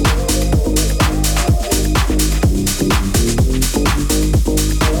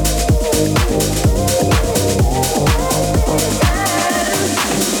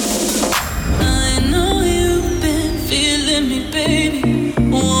 I know you've been feeling me, baby.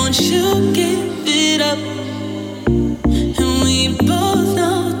 Won't you give it up? And we both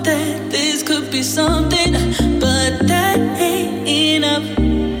know that this could be something, but that ain't enough.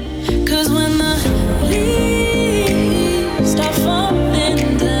 'Cause when the leaves start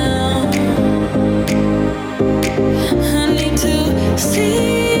falling down, I need to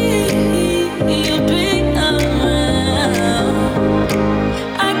see you be around.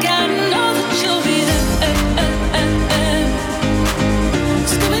 I gotta know that you'll be there.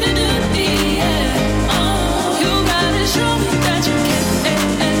 Scooby-Doo, yeah. Oh, you gotta show me that you can.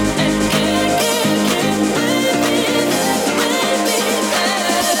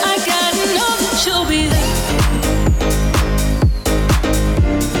 I gotta know that you'll be there.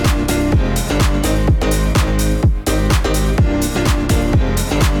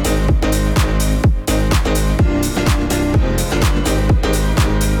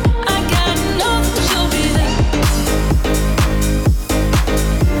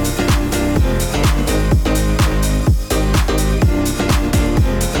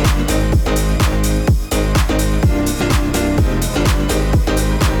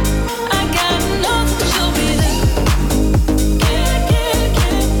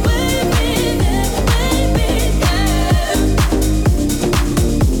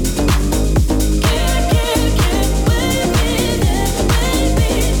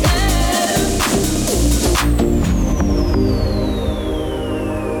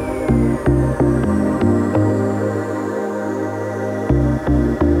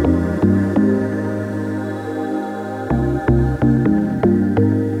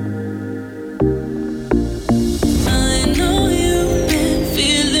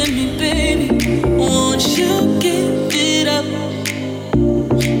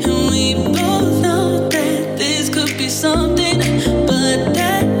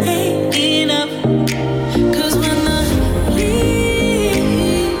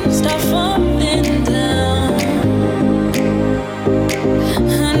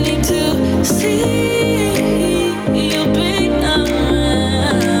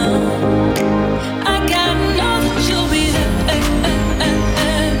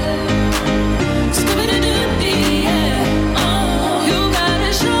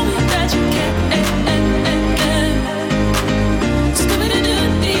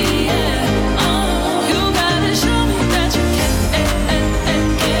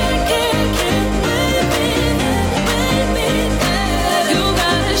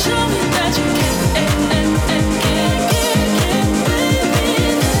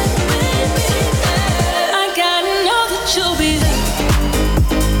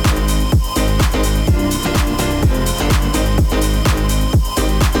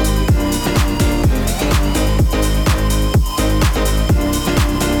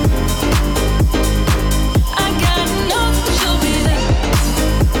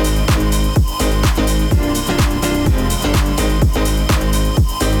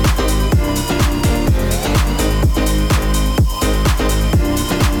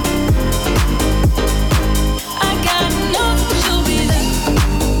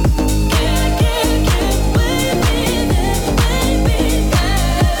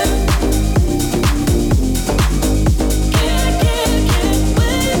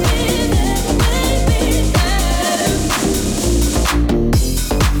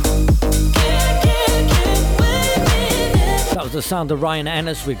 sound of Ryan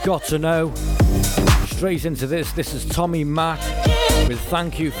Ennis with Got to Know. Straight into this is Tommy Mac with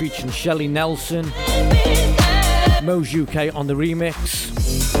Thank You featuring Shelley Nelson. Mo's UK on the remix.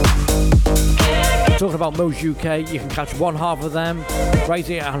 Talking about Mo's UK, you can catch one half of them right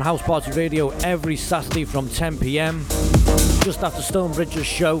here on House Party Radio every Saturday from 10 p.m. just after Stonebridge's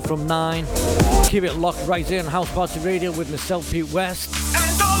show from 9. Keep it locked right here on House Party Radio with myself, Pete West.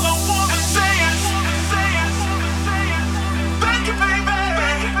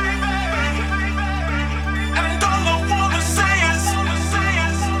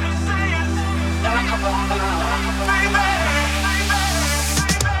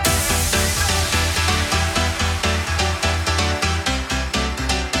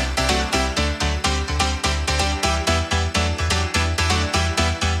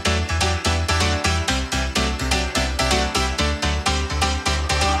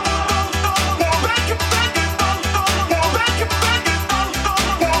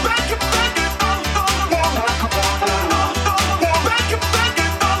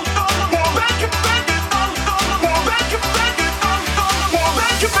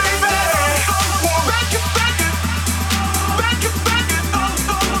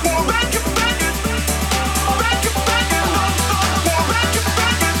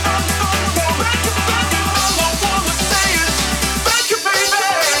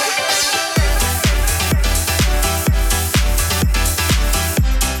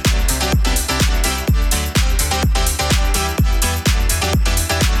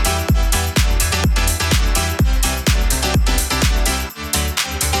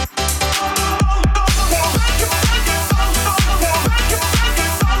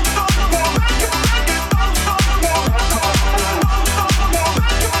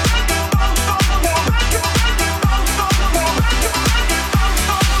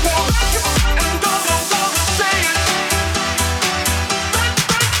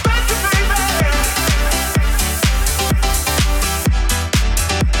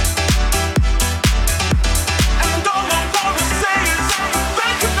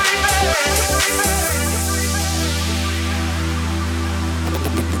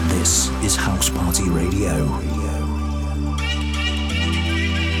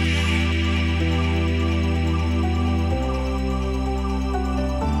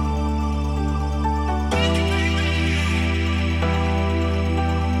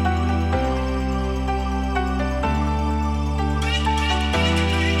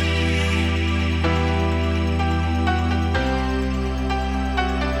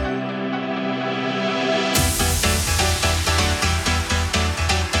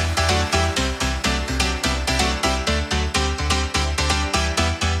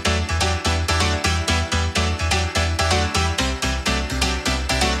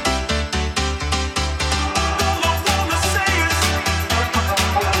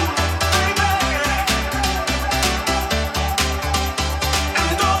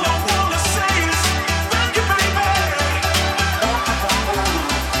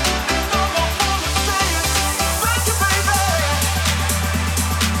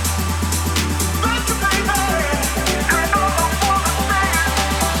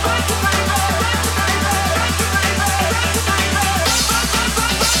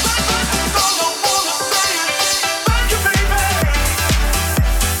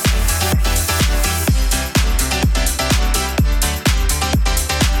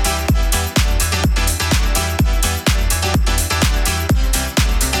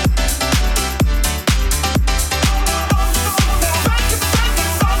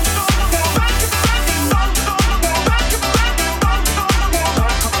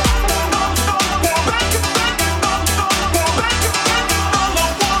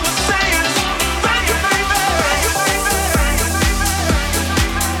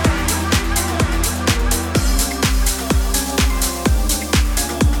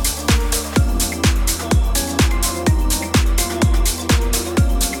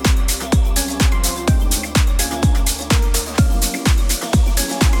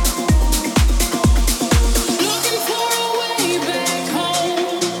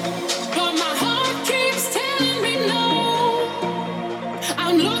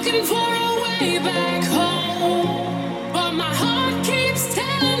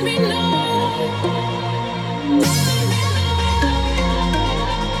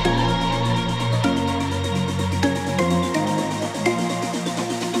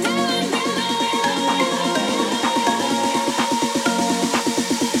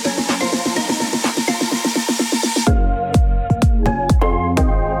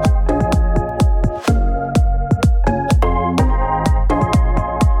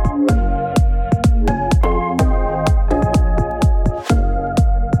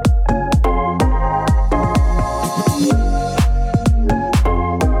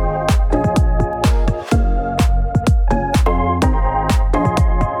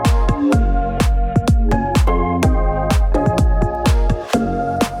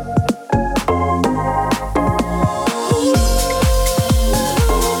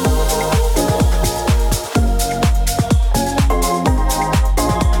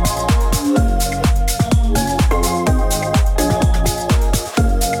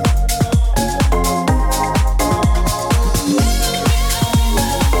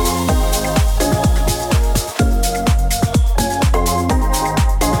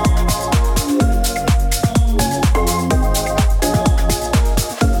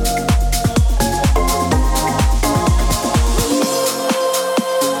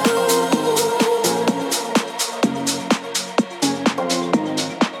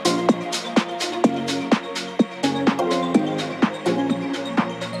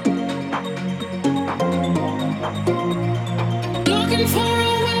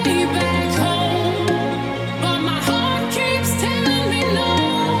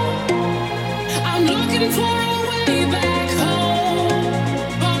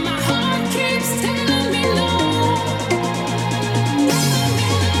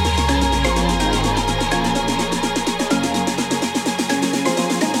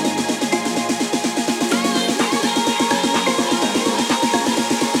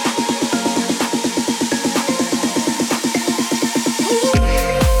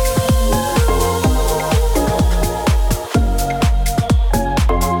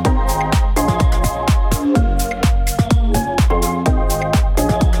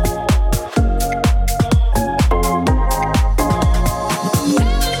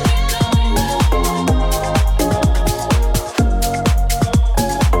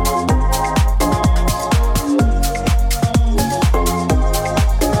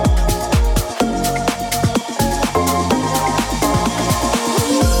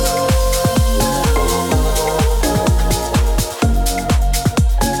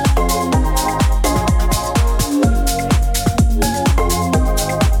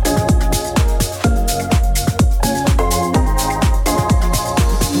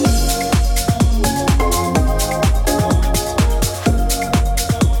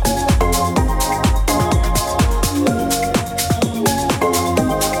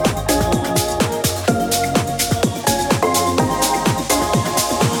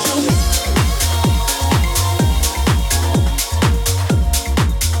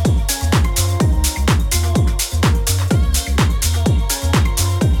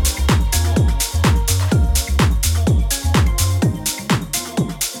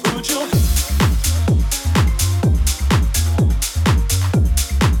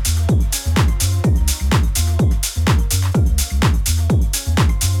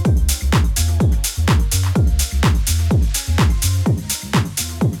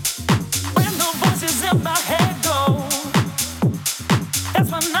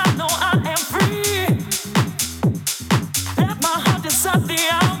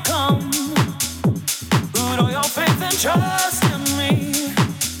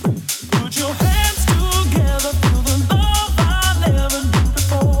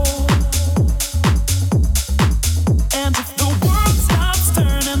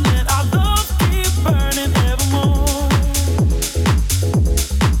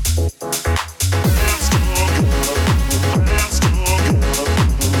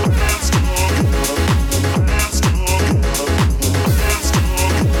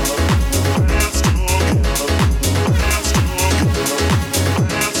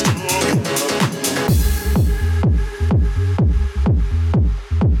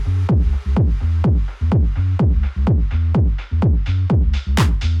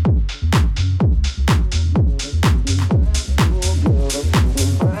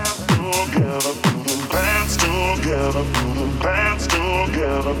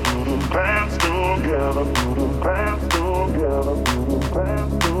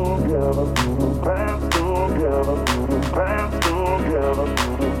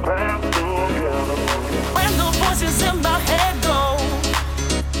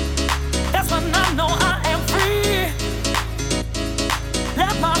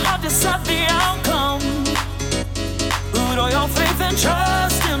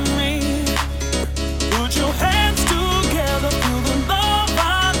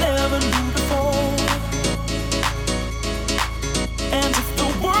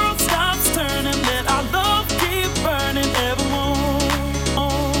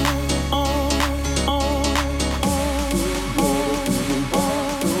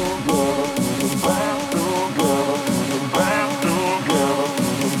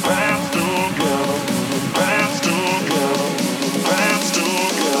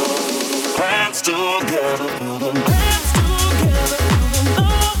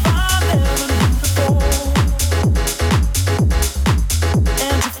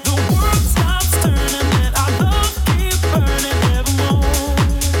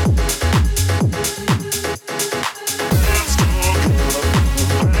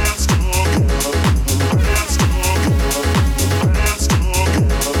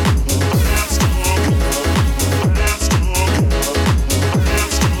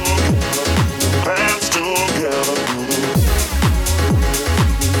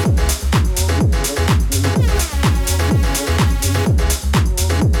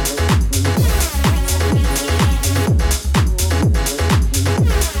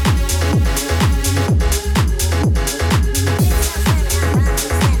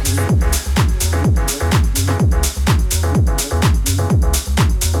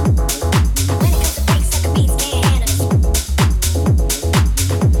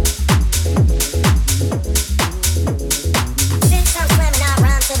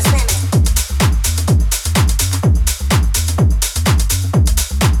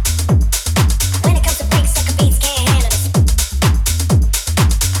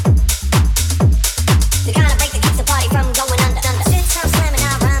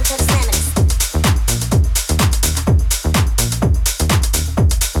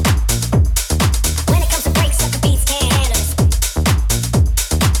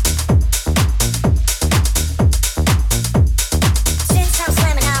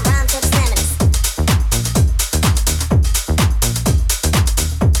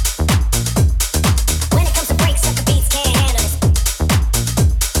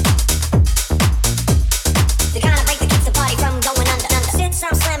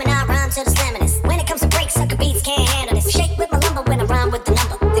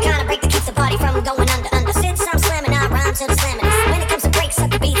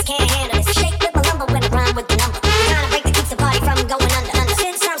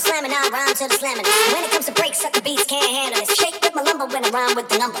 around with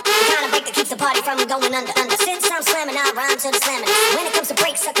the number. The kind of break that keeps the party from going under. Since I'm slamming, I rhyme to the slamming. When it comes to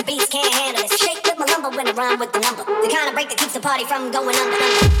breaks, sucker beats can't handle this. Shake with my lumber when I rhyme with the number. The kind of break that keeps the party from going under.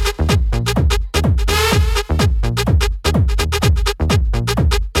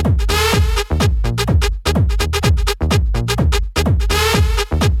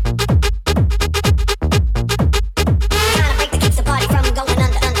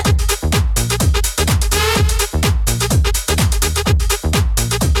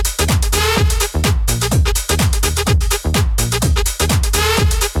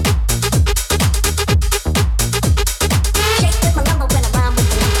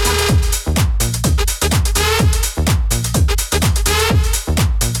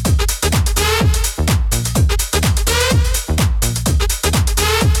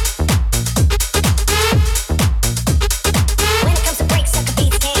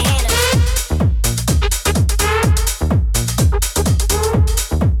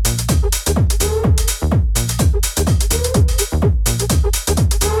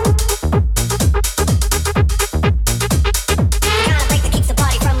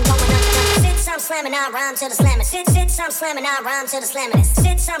 Slamming, I rhyme to the slamming.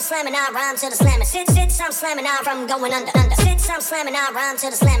 Since I'm slamming, I rhyme to the slamming. Since I'm slamming, I from going under. Since I'm slamming, I rhyme to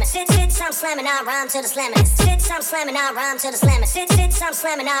the slamming. Since I'm slamming, I rhyme to the slamming. Since I'm slamming, I rhyme to the slamming. Since I'm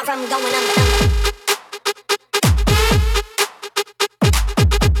slamming, I from going under.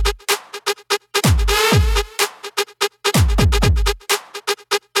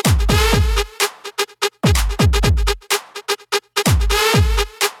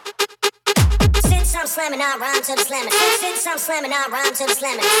 Slamming, I rhyme to the slamming. Since I'm slamming, I rhyme to the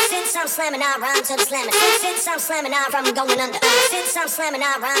slamming. Since I'm slamming, I rhyme to the slamming. Since I'm slamming, I from going under. Since I'm slamming,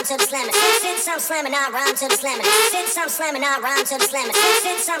 I rhyme to the slamming. Since I'm slamming, I rhyme to the slamming. Since I'm slamming, I rhyme to the slamming.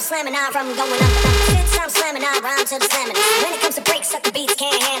 Since I'm slamming, I from going under. Since I'm slamming, I rhyme to the slamming. When it comes to breaks, sucker beats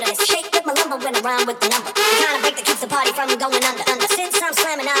can't handle this. Shake with my lumber when I rhyme with the number. The kind of break that keeps the party from going under. Since I'm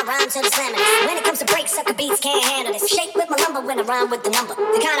slamming, I rhyme to the slamming. When it comes to breaks, sucker beats can't handle this. Shake with my lumber when I rhyme with the number.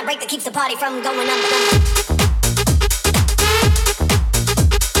 The kind of break that keeps the party from going under.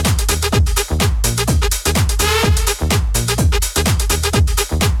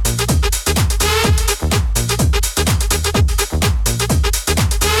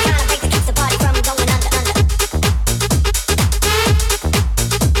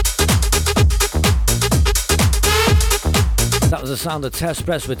 That was the sound of Test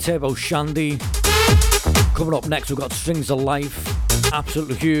Press with Turbo Shandy. Coming up next, we've got Strings of Life.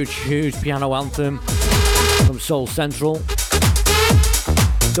 Absolutely huge piano anthem from Soul Central.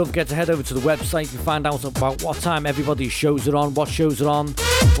 Don't forget to head over to the website to find out about what time everybody's shows are on, what shows are on,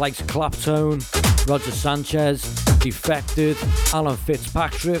 like Claptone, Roger Sanchez, Defected, Alan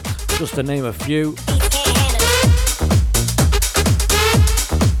Fitzpatrick, just to name a few.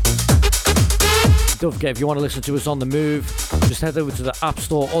 Don't forget, if you want to listen to us on the move, just head over to the App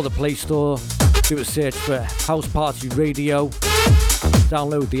Store or the Play Store, do a search for House Party Radio,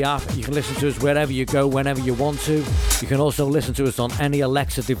 download the app. You can listen to us wherever you go, whenever you want to. You can also listen to us on any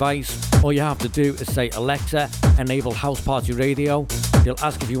Alexa device. All you have to do is say, Alexa, enable House Party Radio. You'll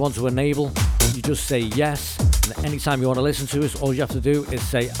ask if you want to enable. You just say yes. And anytime you want to listen to us, all you have to do is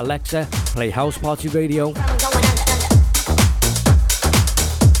say, Alexa, play House Party Radio.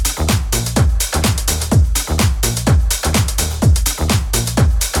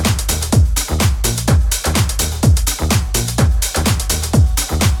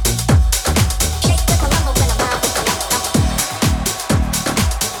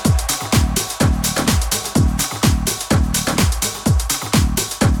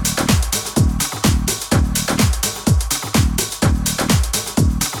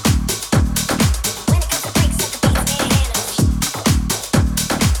 When it comes to breaks,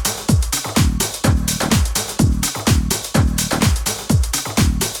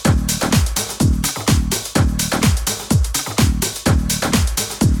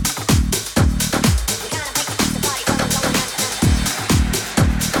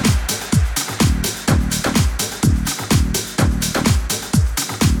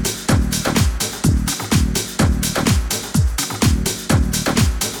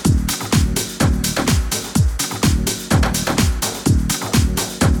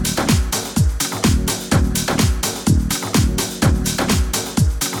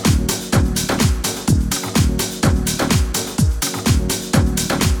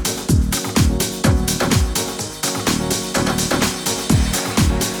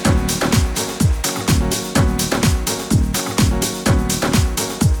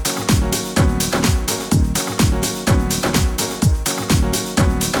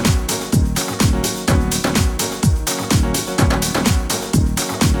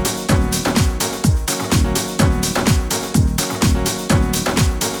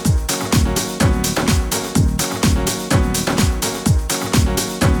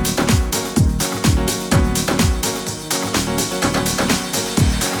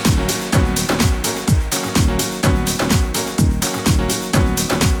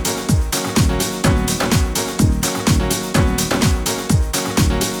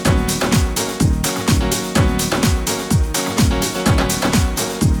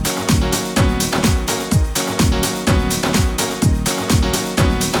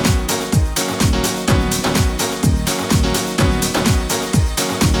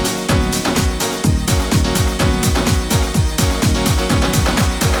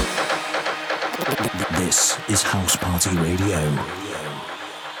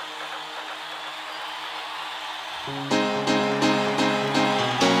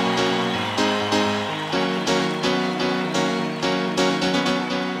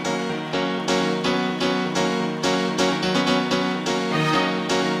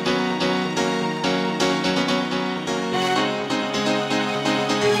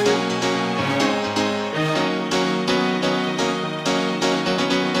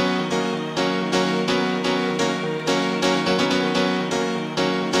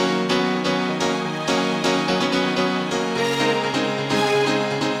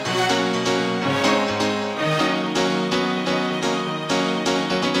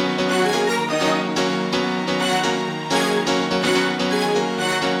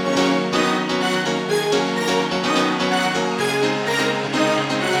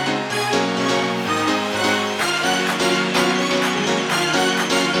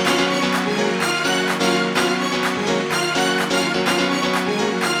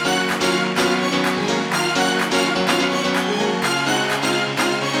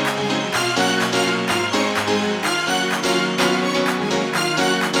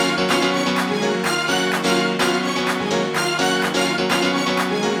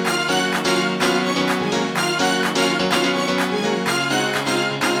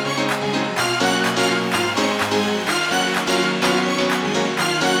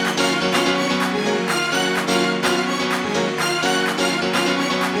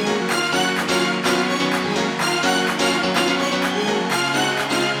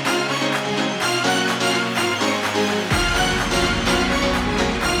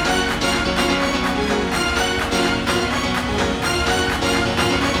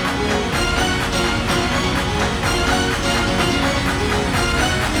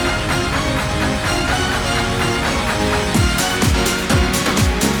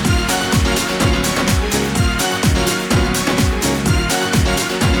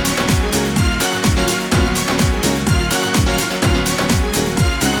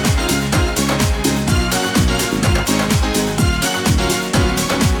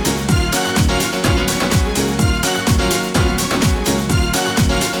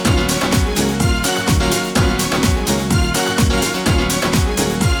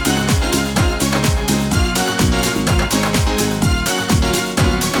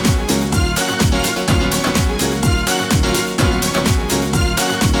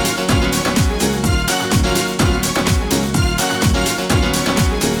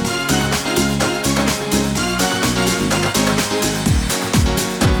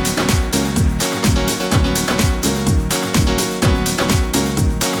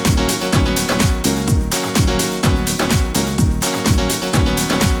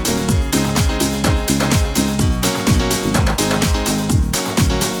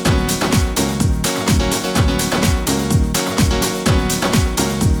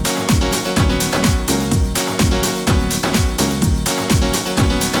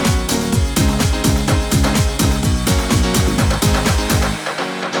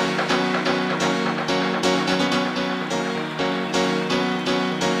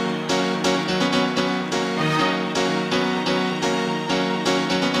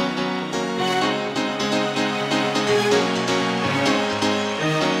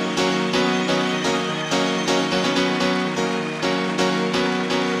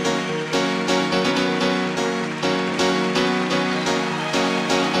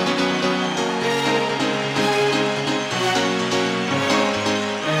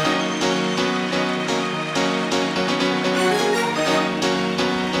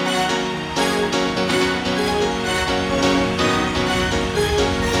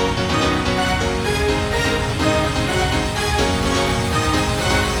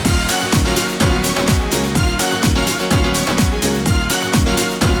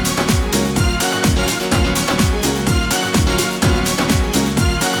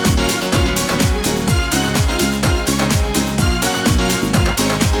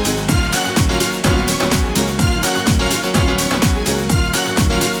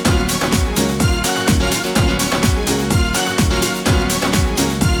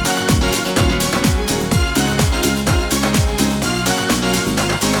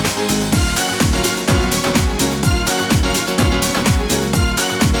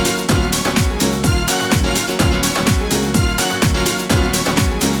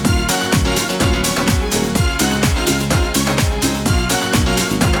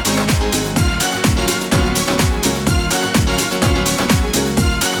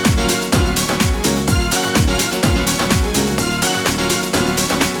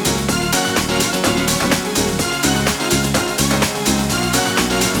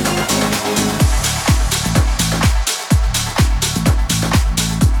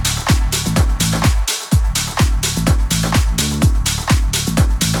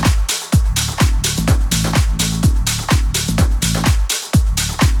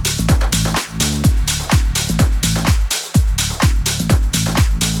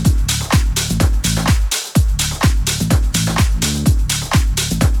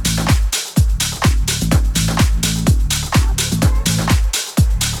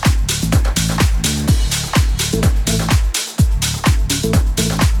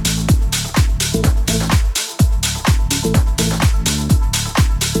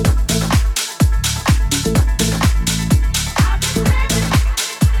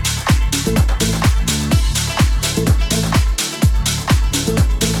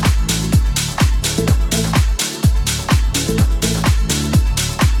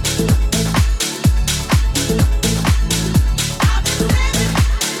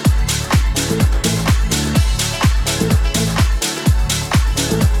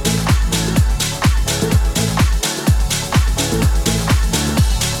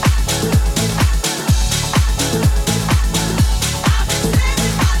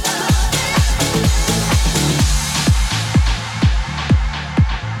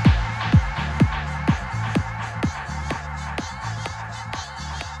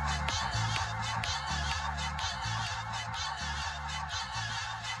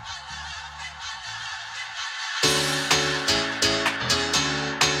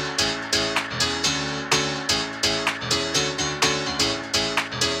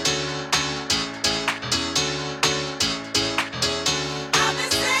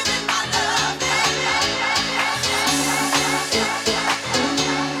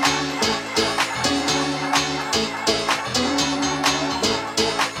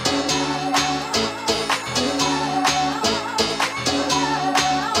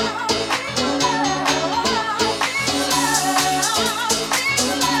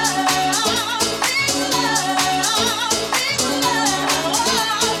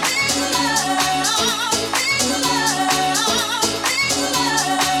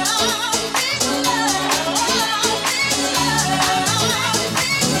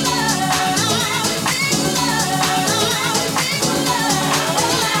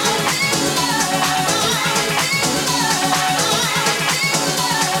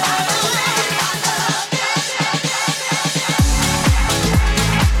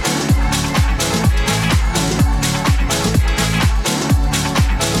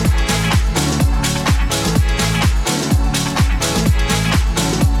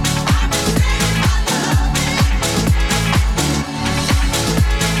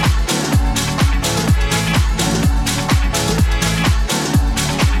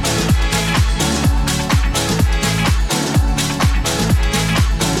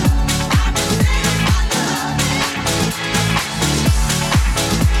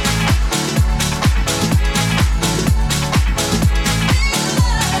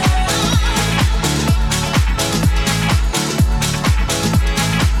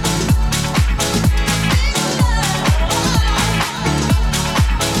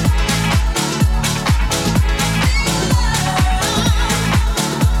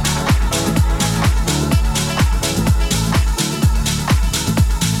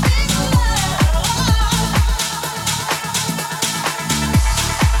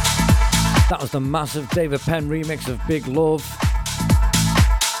 That was the massive David Penn remix of Big Love.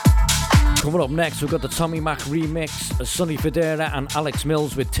 Coming up next, we've got the Tommy Mac remix of Sonny Fodera and Alex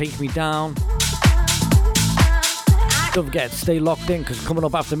Mills with Take Me Down. Don't forget, stay locked in, because coming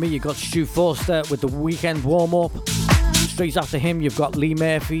up after me, you've got Stu Forster with the Weekend Warm-Up. Straight after him, you've got Lee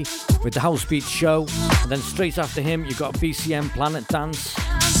Murphy with the House Beat Show. And then straight after him, you've got BCM Planet Dance.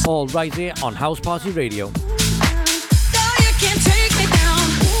 All right here on House Party Radio. Get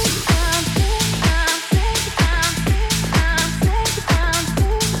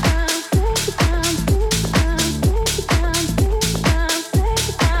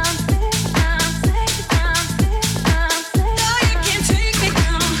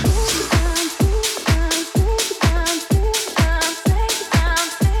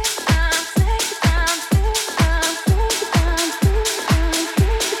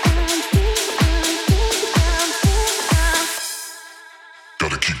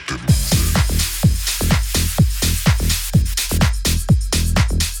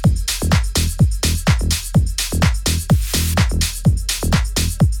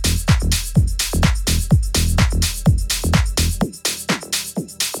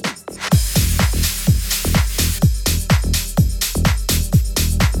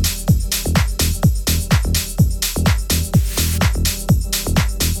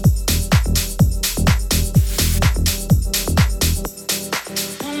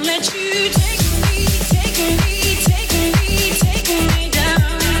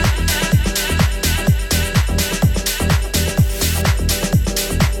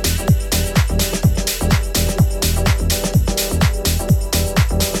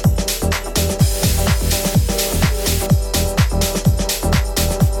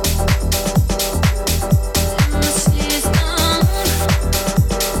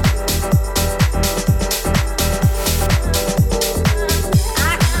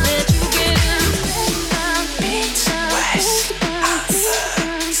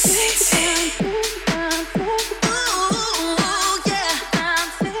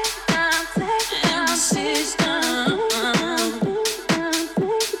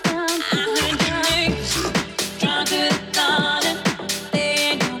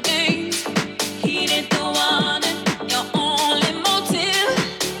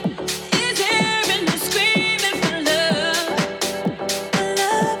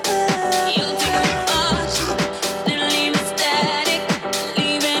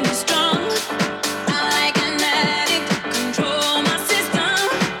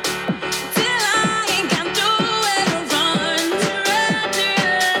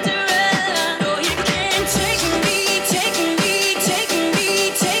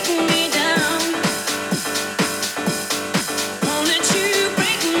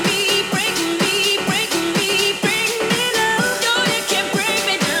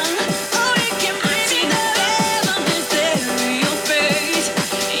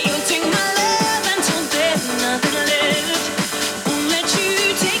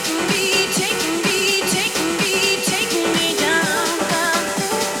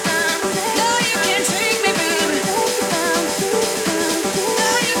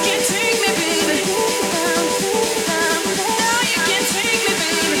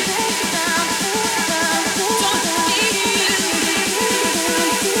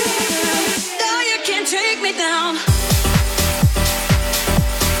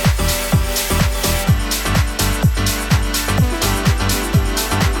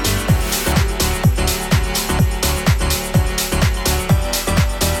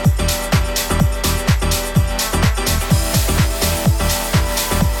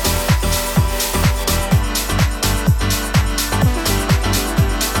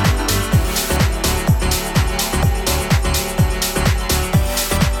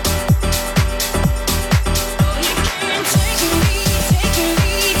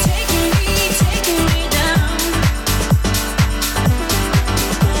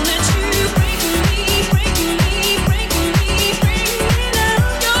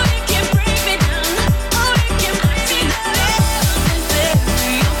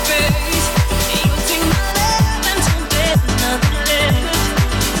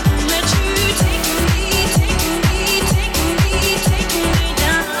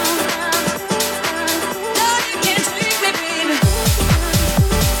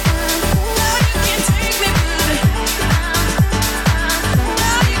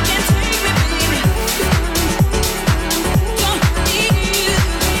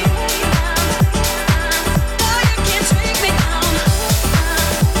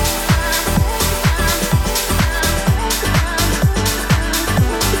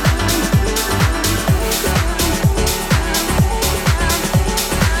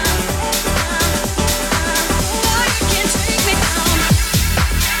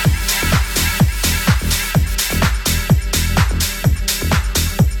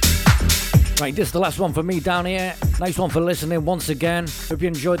Right, this is the last one for me down here. Nice one for listening once again. Hope you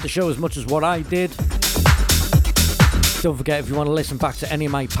enjoyed the show as much as what I did. Don't forget, if you want to listen back to any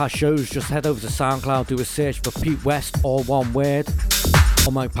of my past shows, just head over to SoundCloud, do a search for Pete West, all one word.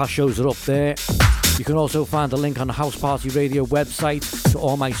 All my past shows are up there. You can also find a link on the House Party Radio website to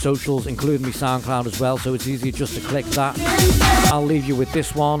all my socials, including my SoundCloud as well, so it's easy just to click that. I'll leave you with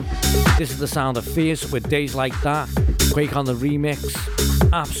this one. This is the sound of Fierce with Days Like That. Quake on the remix.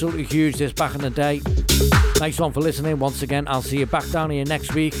 Absolutely huge this back in the day. Nice one for listening once again. I'll see you back down here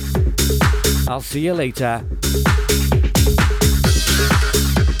next week. I'll see you later.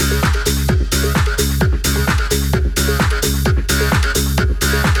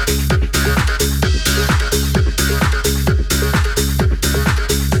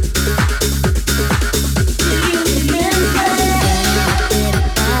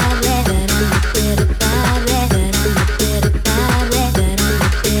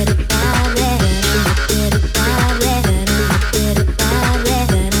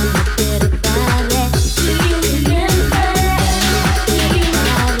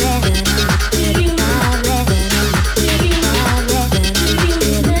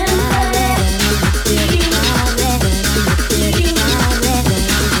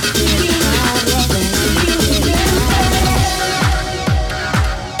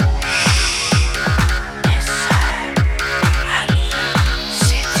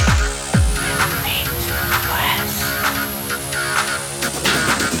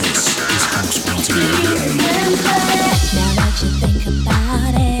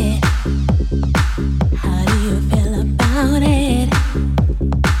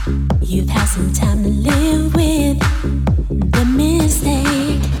 Time to live with the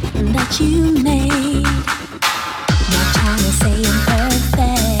mistake that you made.